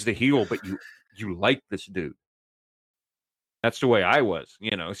because he's the heel, but you like this dude. That's the way I was,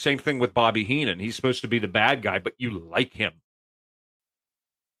 Same thing with Bobby Heenan. He's supposed to be the bad guy, but you like him.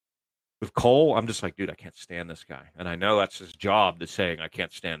 With Cole, I'm just like, dude, I can't stand this guy. And I know that's his job, to saying I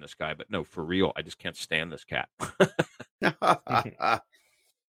can't stand this guy. But no, for real, I just can't stand this cat. I'm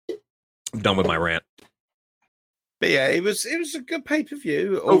done with my rant. But yeah, it was a good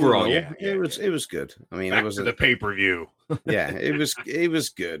pay-per-view. Overall, yeah. It was good. I mean, it was the pay-per-view. Yeah, it was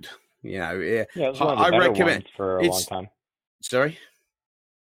good. Yeah, it was one of the better ones for a long time. Sorry?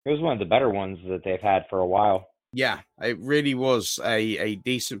 It was one of the better ones that they've had for a while. Yeah, it really was a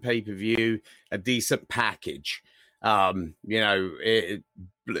decent pay-per-view, a decent package. It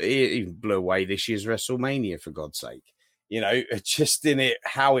even blew away this year's WrestleMania, for God's sake. Just in it,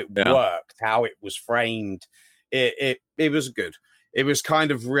 how it worked, how it was framed. It was good. It was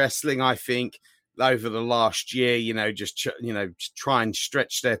kind of wrestling, I think, over the last year, just try and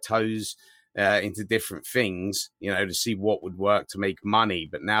stretch their toes into different things, to see what would work to make money.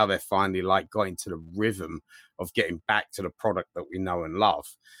 But now they're finally got into the rhythm of getting back to the product that we know and love.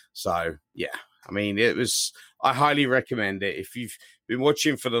 So, yeah, I mean, I highly recommend it. If you've been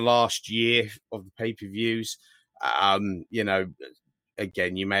watching for the last year of the pay-per-views, again,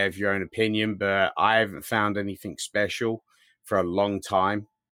 you may have your own opinion, but I haven't found anything special for a long time.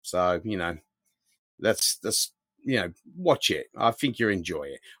 So, let's watch it. I think you'll enjoy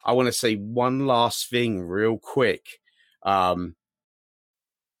it. I want to say one last thing real quick.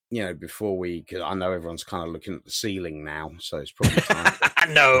 Before because I know everyone's kind of looking at the ceiling now, so it's probably time.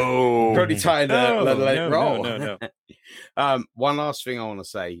 Probably time to let it roll. No. One last thing I want to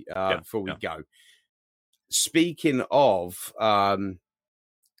say before we go. Speaking of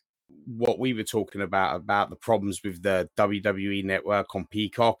what we were talking about the problems with the WWE Network on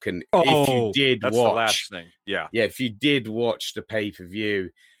Peacock, and if you did watch, the last thing. If you did watch the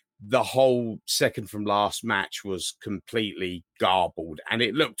pay-per-view, the whole second from last match was completely garbled, and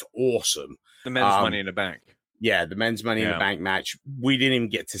it looked awesome. The men's Money in the Bank. Yeah, the men's Money in the Bank match. We didn't even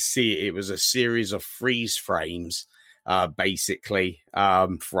get to see it. It was a series of freeze frames, basically,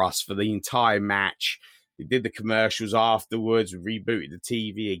 for us for the entire match. We did the commercials afterwards. We rebooted the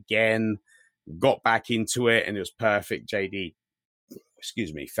TV again, got back into it, and it was perfect. JD,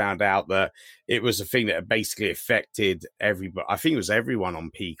 found out that it was a thing that basically affected everybody. I think it was everyone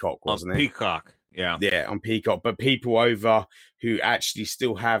on Peacock, wasn't it? Peacock, yeah. Yeah, on Peacock. But people over who actually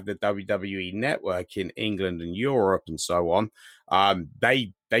still have the WWE Network in England and Europe and so on,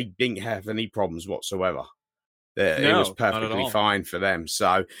 they didn't have any problems whatsoever. It was perfectly fine for them.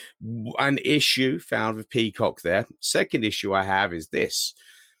 So an issue found with Peacock there. Second issue I have is this.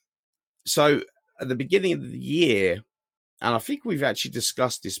 So at the beginning of the year, and I think we've actually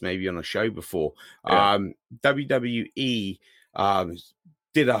discussed this maybe on a show before, WWE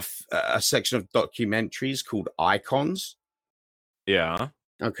did a section of documentaries called Icons. Yeah.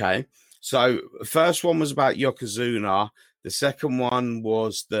 Okay. So the first one was about Yokozuna. The second one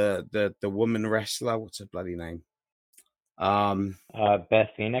was the woman wrestler. What's her bloody name? Beth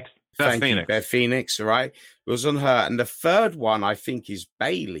Phoenix. Beth Phoenix, right? It was on her. And the third one, I think, is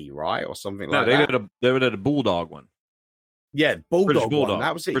Bailey, right? Or something like that. They did a Bulldog one. Yeah, Bulldog one.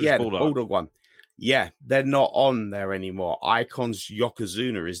 That was it. British Bulldog. The Bulldog one. Yeah, they're not on there anymore. Icons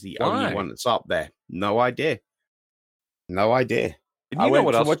Yokozuna is the only one that's up there. No idea. I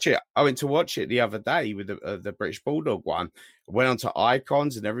went to watch it the other day with the British Bulldog one. I went on to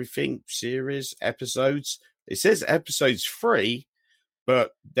Icons and everything, series, episodes. It says episodes 3,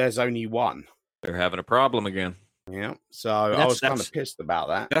 but there's only 1. They're having a problem again. Yeah, so I was kind of pissed about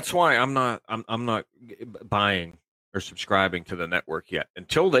that. That's why I'm not buying or subscribing to the network yet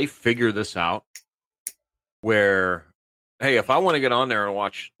until they figure this out. Where, hey, if I want to get on there and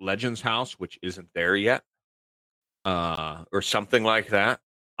watch Legends House, which isn't there yet, or something like that,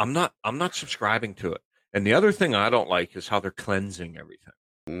 I'm not subscribing to it. And the other thing I don't like is how they're cleansing everything.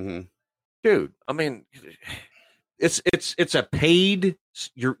 Mm-hmm. Dude, I mean, it's a paid.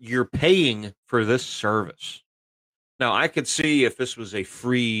 You're paying for this service. Now, I could see if this was a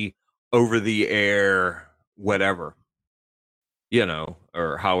free, over the air, whatever,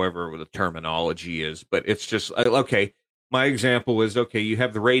 or however the terminology is. But it's just okay. My example is you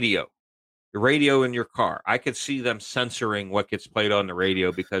have the radio in your car. I could see them censoring what gets played on the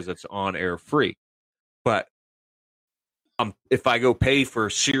radio because it's on air free. But if I go pay for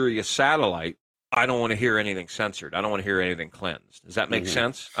Sirius satellite, I don't want to hear anything censored. I don't want to hear anything cleansed. Does that make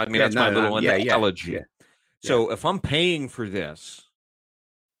sense? I mean, that's my little analogy. Yeah. So if I'm paying for this,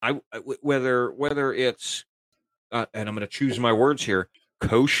 whether it's and I'm going to choose my words here,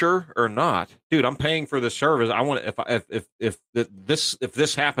 kosher or not, dude, I'm paying for the service. I want if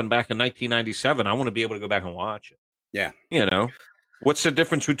this happened back in 1997, I want to be able to go back and watch it. Yeah, what's the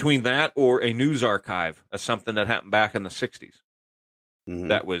difference between that or a news archive of something that happened back in the 60s? Mm-hmm.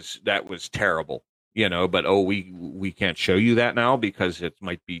 That was terrible, but we can't show you that now because it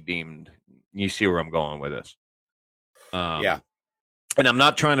might be deemed. You see where I'm going with this. Yeah. And I'm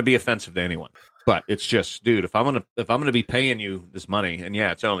not trying to be offensive to anyone, but it's just, dude, if I'm gonna be paying you this money, and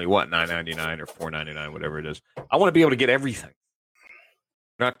yeah, it's only $9.99 or $4.99, whatever it is, I want to be able to get everything,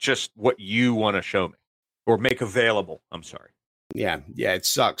 not just what you want to show me or make available. I'm sorry. Yeah. It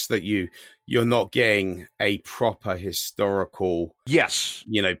sucks that you're not getting a proper historical,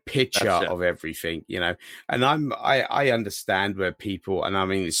 picture of everything, And I understand where people, and I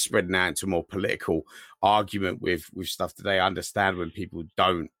mean, it's spreading out into a more political argument with stuff today. I understand when people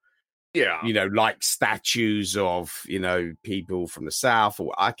don't, like statues of, people from the South,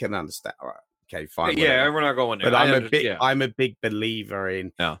 or I can understand. All right. Okay, fine. Yeah, we're not going there. But I'm a big believer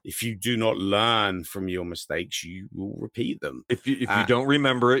in if you do not learn from your mistakes, you will repeat them. If you don't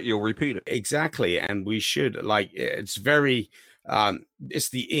remember it, you'll repeat it. Exactly. And we should, it's very it's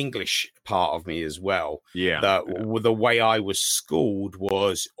the English part of me as well. Yeah. The way I was schooled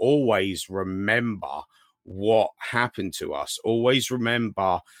was always remember what happened to us. Always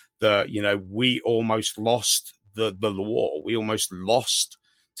remember that, we almost lost the war. We almost lost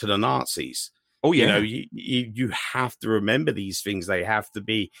to the Nazis. Oh, yeah. You have to remember these things. They have to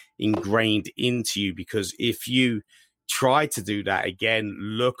be ingrained into you, because if you try to do that again,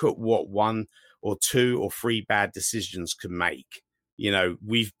 look at what 1 or 2 or 3 bad decisions can make.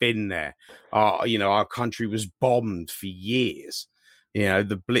 We've been there. Our country was bombed for years.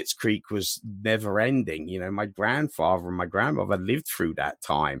 The Blitzkrieg was never ending. My grandfather and my grandmother lived through that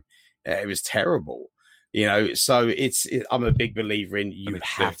time. It was terrible. So I'm a big believer in you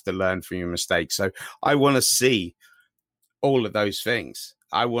have to learn from your mistakes. So I want to see all of those things.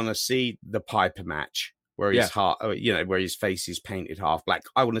 I want to see the Piper match where his heart, where his face is painted half black.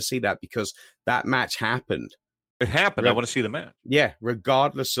 I want to see that because that match happened. It happened. I want to see the match. Yeah.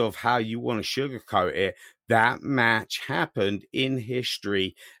 Regardless of how you want to sugarcoat it, that match happened in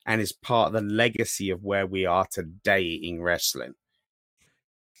history and is part of the legacy of where we are today in wrestling.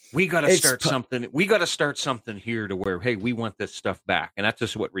 We got to start something. We got to start something here to where, hey, we want this stuff back. And that's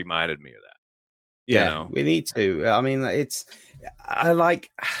just what reminded me of that. We need to. I mean, I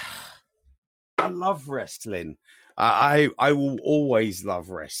love wrestling. I will always love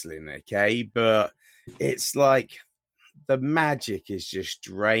wrestling. Okay. But it's like the magic is just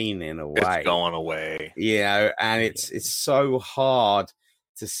draining away. It's going away. And it's so hard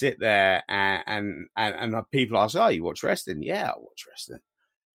to sit there and people ask, oh, you watch wrestling? Yeah, I watch wrestling.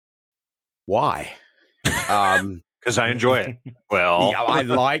 Why? Because I enjoy it. Well, I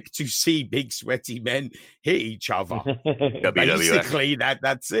like to see big sweaty men hit each other. Basically,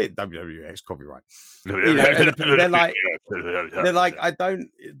 that's it. WWF copyright. They're like, I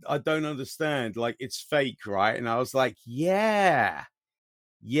don't understand. Like, it's fake, right? And I was like, yeah,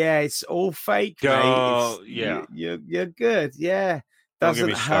 it's all fake, mate. You're good. Yeah,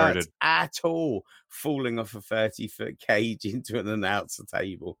 doesn't hurt at all. Falling off a 30-foot cage into an announcer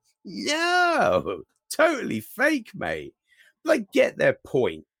table. No, totally fake, mate. But I get their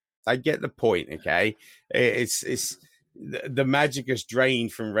point. I get the point. Okay, it's the magic has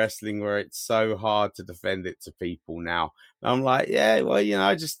drained from wrestling, where it's so hard to defend it to people now. And I'm like, yeah, well, I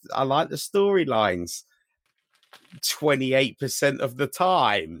like the storylines 28% of the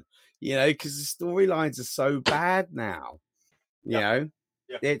time, because the storylines are so bad now.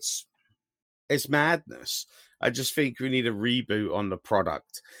 It's madness. I just think we need a reboot on the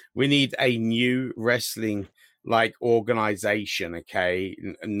product. We need a new wrestling organization, okay?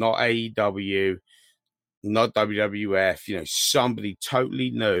 Not AEW, not WWF, somebody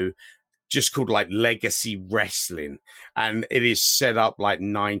totally new, just called Legacy Wrestling. And it is set up like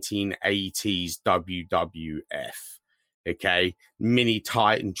 1980s WWF, okay? Mini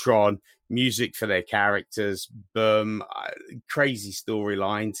Titantron, music for their characters, boom, crazy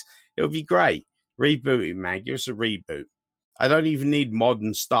storylines. It'll be great. Reboot it, man. Give us a reboot. I don't even need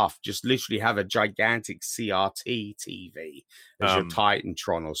modern stuff. Just literally have a gigantic CRT TV as your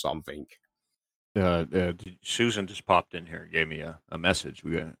Titantron or something. Susan just popped in here, gave me a message.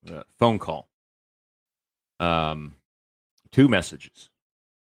 We got a phone call. 2 messages.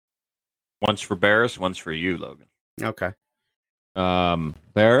 One's for Barris, one's for you, Logan. Okay.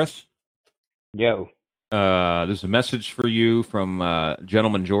 Barris? Yo. There's a message for you from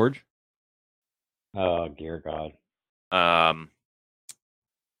Gentleman George. Oh, dear God.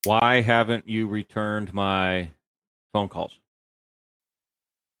 Why haven't you returned my phone calls?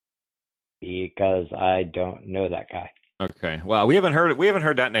 Because I don't know that guy. Okay. Well, we haven't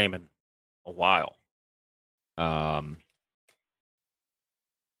heard that name in a while.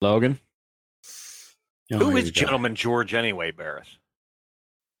 Logan? Who is Gentleman George anyway, Barris?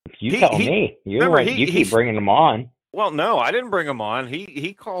 You tell me. You keep bringing him on. Well, no, I didn't bring him on.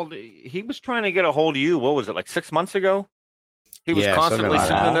 He called. He was trying to get a hold of you. What was it, like 6 months ago? He was constantly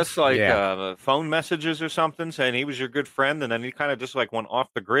sending us phone messages or something, saying he was your good friend, and then he kind of just like went off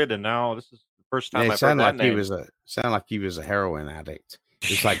the grid. And now this is the first time I've heard that name. Sound like he was a heroin addict.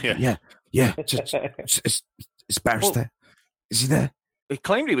 It's like, it's Barris there. Is he there? He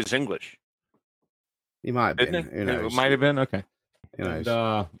claimed he was English. He might have been. It might have been. Okay. And,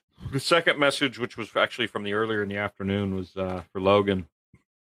 the second message, which was actually from the earlier in the afternoon, was for Logan.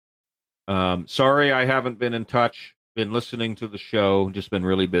 Sorry, I haven't been in touch. Been listening to the show. Just been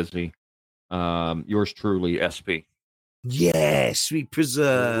really busy. Yours truly, SP. Yeah, sweet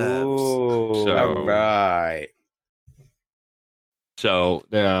preserves. All right. So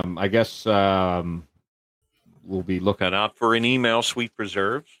I guess we'll be looking out for an email, Sweet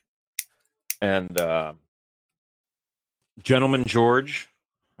Preserves. And Gentleman George,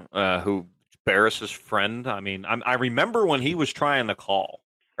 who Barris's friend. I mean, I remember when he was trying to call,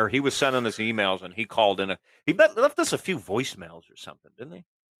 or he was sending us emails, and he called in. He left us a few voicemails or something, didn't he?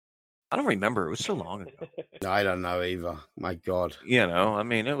 I don't remember. It was so long ago. I don't know either. My God. You know, I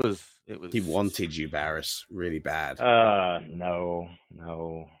mean, it was. He wanted you, Barris, really bad. No.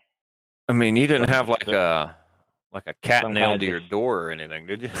 I mean, you didn't have like a cat nailed to your door or anything,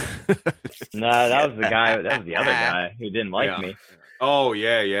 did you? No, that was the guy. That was the other guy who didn't like me. Oh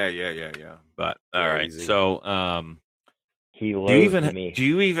yeah. But all right, easy. So he loathed me. Do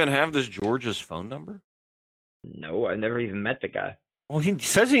you even have this George's phone number? No, I never even met the guy. Well, he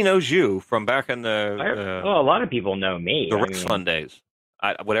says he knows you from back in a lot of people know me. The wrestling days,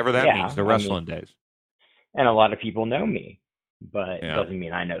 whatever that means. The wrestling days, and a lot of people know me, but it doesn't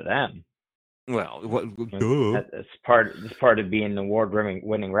mean I know them. Well, That's part of being an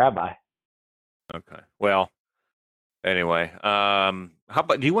award-winning rabbi. Okay. Well, anyway, how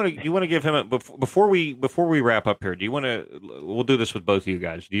about do you want to give him a before we wrap up here? Do you want to? We'll do this with both of you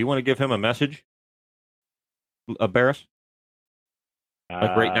guys. Do you want to give him a message, Barris?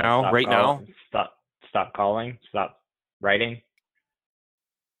 Like right now, now. Stop calling. Stop writing.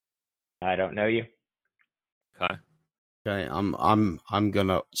 I don't know you. Okay. Okay, I'm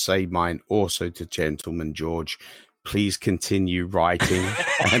gonna say mine also to Gentleman George. Please continue writing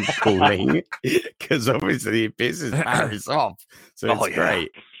and calling, because obviously it pisses Barris off. So it's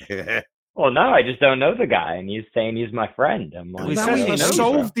great. Well, no, I just don't know the guy, and he's saying he's my friend. I'm like, we have to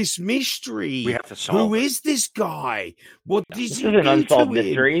solve this mystery. We have to solve. Who is this guy? What did this you is an do unsolved to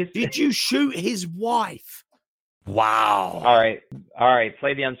mystery. him? Did you shoot his wife? Wow. All right.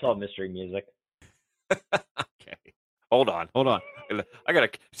 Play the unsolved mystery music. Okay. Hold on. I gotta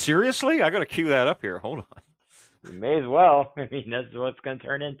cue that up here. Hold on. You may as well. I mean, that's what it's gonna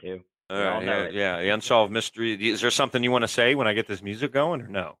turn into. Yeah. The unsolved mystery. Is there something you want to say when I get this music going, or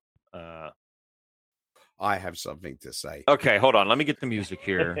no? I have something to say. Okay, hold on. Let me get the music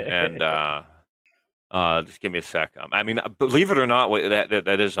here, and just give me a sec. I mean, believe it or not,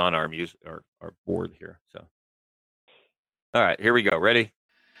 that is on our music, our board here. So, all right, here we go. Ready?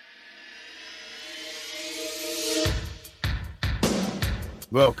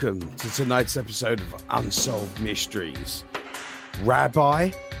 Welcome to tonight's episode of Unsolved Mysteries.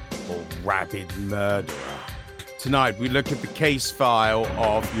 Rabbi or Rabid Murderer? Tonight we look at the case file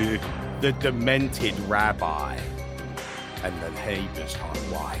of the demented rabbi and the neighbor's hot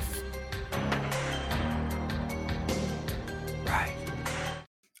wife. Right.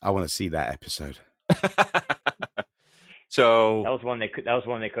 I want to see that episode. So that was one they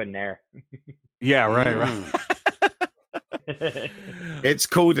couldn't air. Yeah, right. It's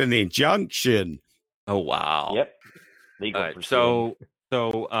called an injunction. Oh wow. Yep. Legal. Right, so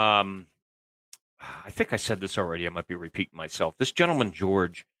I think I said this already. I might be repeating myself. This Gentleman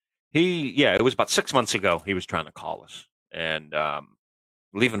George, it was about 6 months ago. He was trying to call us and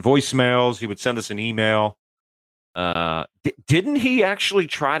leaving voicemails. He would send us an email. Didn't he actually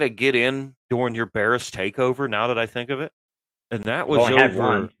try to get in during your Barris takeover? Now that I think of it, and that was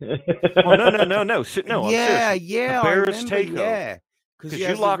over. Oh no! Yeah. Barris takeover. Yeah, because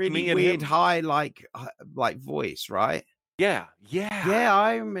you locked me in. Weird high like voice, right? Yeah. Yeah,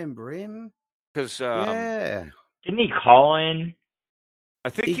 I remember him. Because yeah. Didn't he call in? I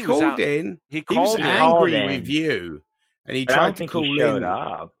think He he called was out. in. He was called angry in. with you, and he But I tried don't to think call he showed in.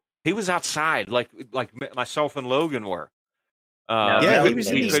 up. He was outside, like myself and Logan were. No, Yeah, he he was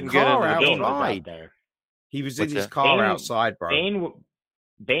in he his couldn't get car into the Bane building. was outside. out there. He was What's in his that? car Bane- outside, bro.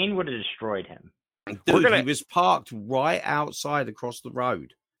 Bane would have destroyed him. Dude, he was parked right outside across the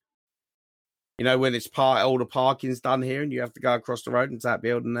road. You know, when it's all the parking's done here and you have to go across the road into that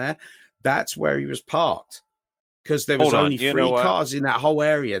building there, that's where he was parked. Because there was Hold on, only you know 3 what? cars in that whole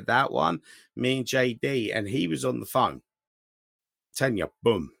area. That one, me and JD, and he was on the phone. Telling you,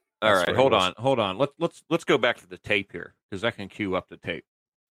 boom. All That's right, where he hold on. Let's go back to the tape here because I can cue up the tape.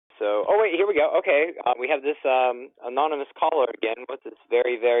 So, oh wait, here we go. Okay, we have this anonymous caller again with this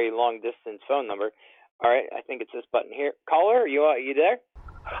very, very long distance phone number. All right, I think it's this button here. Caller, are you there?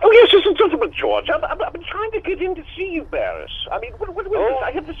 Oh, yes, listen, gentlemen, George. I've been trying to get in to see you, Barris. I mean, what is this? I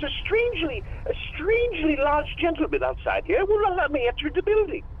have this strangely large gentleman outside here who won't let me enter the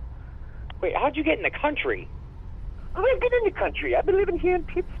building. Wait, how'd you get in the country? Oh, I've been in the country. I've been living here in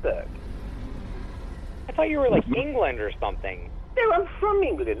Pittsburgh. I thought you were like England or something. No, I'm from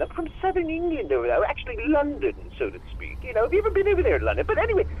England. I'm from southern England over there. Actually, London, so to speak. You know, have you ever been over there in London? But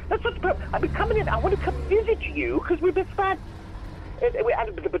anyway, that's not the problem. I've been coming in. I want to come visit you because we're best friends.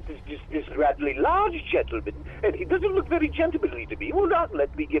 But this rather large gentleman, and he doesn't look very gentlemanly to me, will not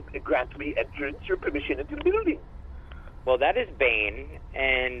let me grant me entrance or permission into the building. Well, that is Bane,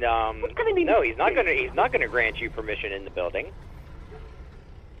 and What kind of mean? no, he's not gonna grant you permission in the building.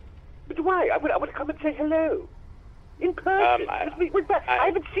 But why? I want to come and say hello in person. I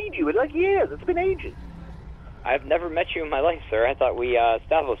haven't seen you in like years. It's been ages. I've never met you in my life, sir. I thought we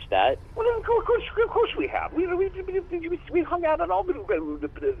established that. Well, of course we have. We hung out on all the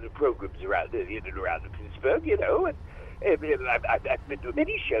programs around Pittsburgh, you know. And I've been to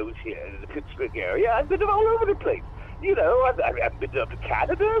many shows here in the Pittsburgh area. I've been all over the place. You know, I've been up to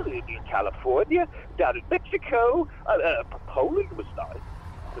Canada, in California, down in Mexico. Poland was nice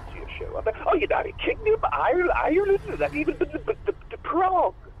to see a show. United Kingdom, Ireland, and I've even been to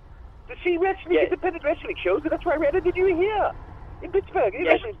Prague. To see wrestling, independent wrestling shows, and that's why I ran into you here in Pittsburgh.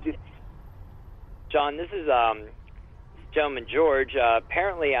 Yes. John, this is gentleman George.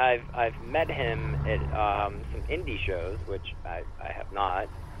 Apparently, I've met him at some indie shows, which I have not,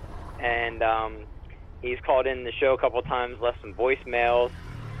 and he's called in the show a couple of times, left some voicemails,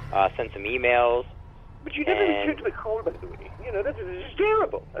 sent some emails. But you never returned my call, by the way. You know, that's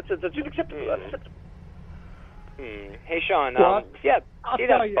terrible. That's unacceptable. Hey, Sean. Well, see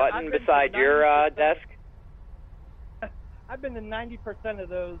that you, button beside your desk? I've been to 90% of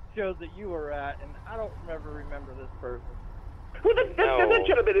those shows that you were at, and I don't remember this person. Well, that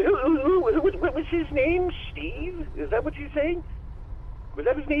gentleman, who what was his name? Steve? Is that what you're saying? Was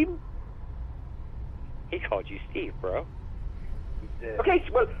that his name? He called you Steve, bro. Okay,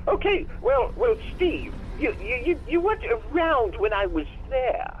 well, Steve, you weren't around when I was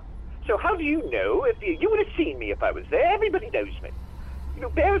there. So how do you know if you would have seen me if I was there? Everybody knows me. You know,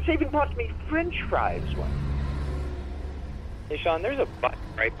 Barris even bought me French fries once. Hey, Sean, there's a button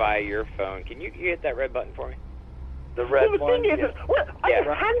right by your phone. Can you hit that red button for me? The red one? one? The thing is,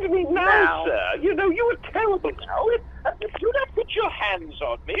 hand me now, sir. You know, you were terrible now. Do not put your hands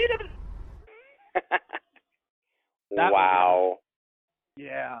on me. Wow.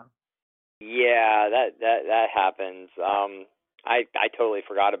 Yeah. Yeah, that happens. I totally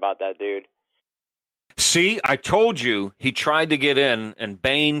forgot about that dude. See, I told you he tried to get in, and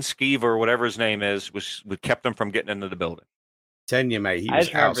Bane, Skeever, whatever his name is, kept him from getting into the building. Telling you, mate, he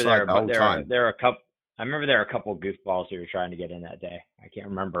was outside the whole time. I remember there were a couple goofballs who were trying to get in that day. I can't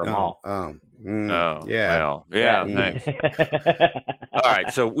remember them all. Yeah. Well, yeah. Thanks. All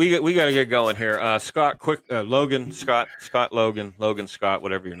right, so we got to get going here. Scott, quick, Logan, Scott, Logan, Scott,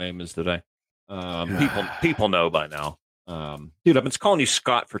 whatever your name is today. People know by now. Dude, I've been calling you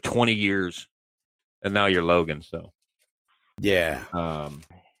Scott for 20 years, and now you're Logan. So, yeah.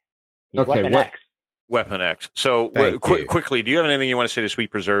 Okay, Weapon X. So, quickly, do you have anything you want to say to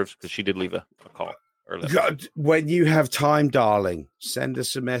Sweet Preserves? Because she did leave a call earlier. God, when you have time, darling, send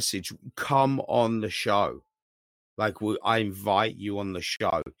us a message. Come on the show. Like, I invite you on the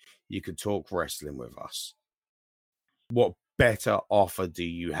show. You can talk wrestling with us. What better offer do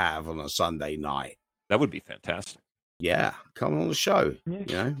you have on a Sunday night? That would be fantastic. Yeah, come on the show. You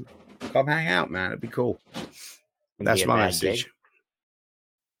know, come hang out, man. It'd be cool. That's my message.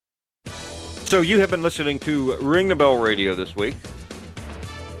 So you have been listening to Ring the Bell Radio this week.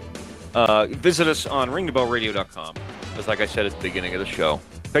 Visit us on ringthebellradio.com. As like I said at the beginning of the show,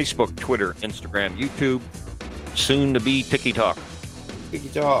 Facebook, Twitter, Instagram, YouTube. soon to be Tiki Talk. Tiki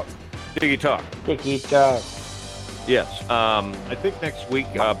Talk. Tiki Talk. Tiki Talk. Yes. I think next week,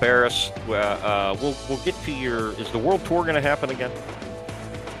 Barris, we'll get to your. Is the world tour going to happen again?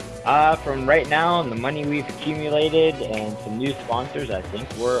 From right now, and the money we've accumulated, and some new sponsors, I think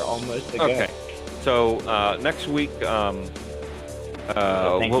we're almost to go. Okay. So next week.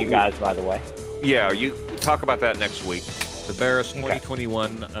 Thank you guys, by the way. Yeah, you talk about that next week. The Barris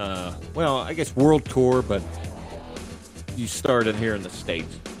 2021. Well, I guess world tour, but you started here in the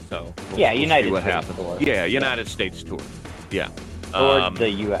States. So we'll United see what States happens. tour. Yeah, United States tour. Yeah. Or the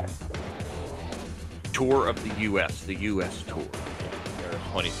U.S. Tour of the U.S. The U.S. tour.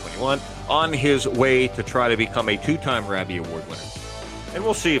 2021 on his way to try to become a 2-time Rabbi Award winner. And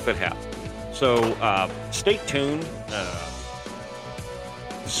we'll see if it happens. So stay tuned.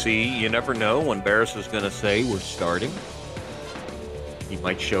 See, you never know when Barris is going to say we're starting. He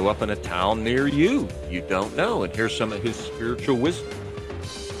might show up in a town near you. You don't know. And here's some of his spiritual wisdom.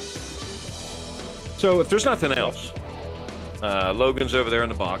 So if there's nothing else, Logan's over there in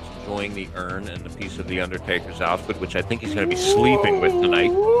the box enjoying the urn and the piece of the Undertaker's outfit, which I think he's going to be sleeping with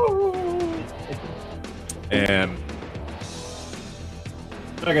tonight. And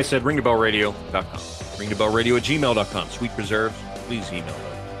like I said, ringthebellradio.com. Ringthebellradio@gmail.com. Sweet preserves, please email them.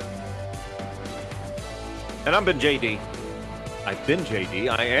 And I've been JD. I've been JD.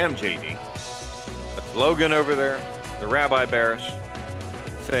 I am JD. That's Logan over there, the Rabbi Barris,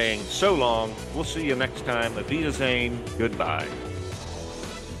 saying so long. We'll see you next time. Avita Zane, goodbye.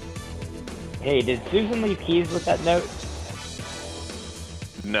 Hey, did Susan leave keys with that note?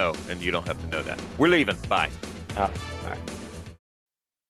 No, and you don't have to know that. We're leaving. Bye. Oh, all right.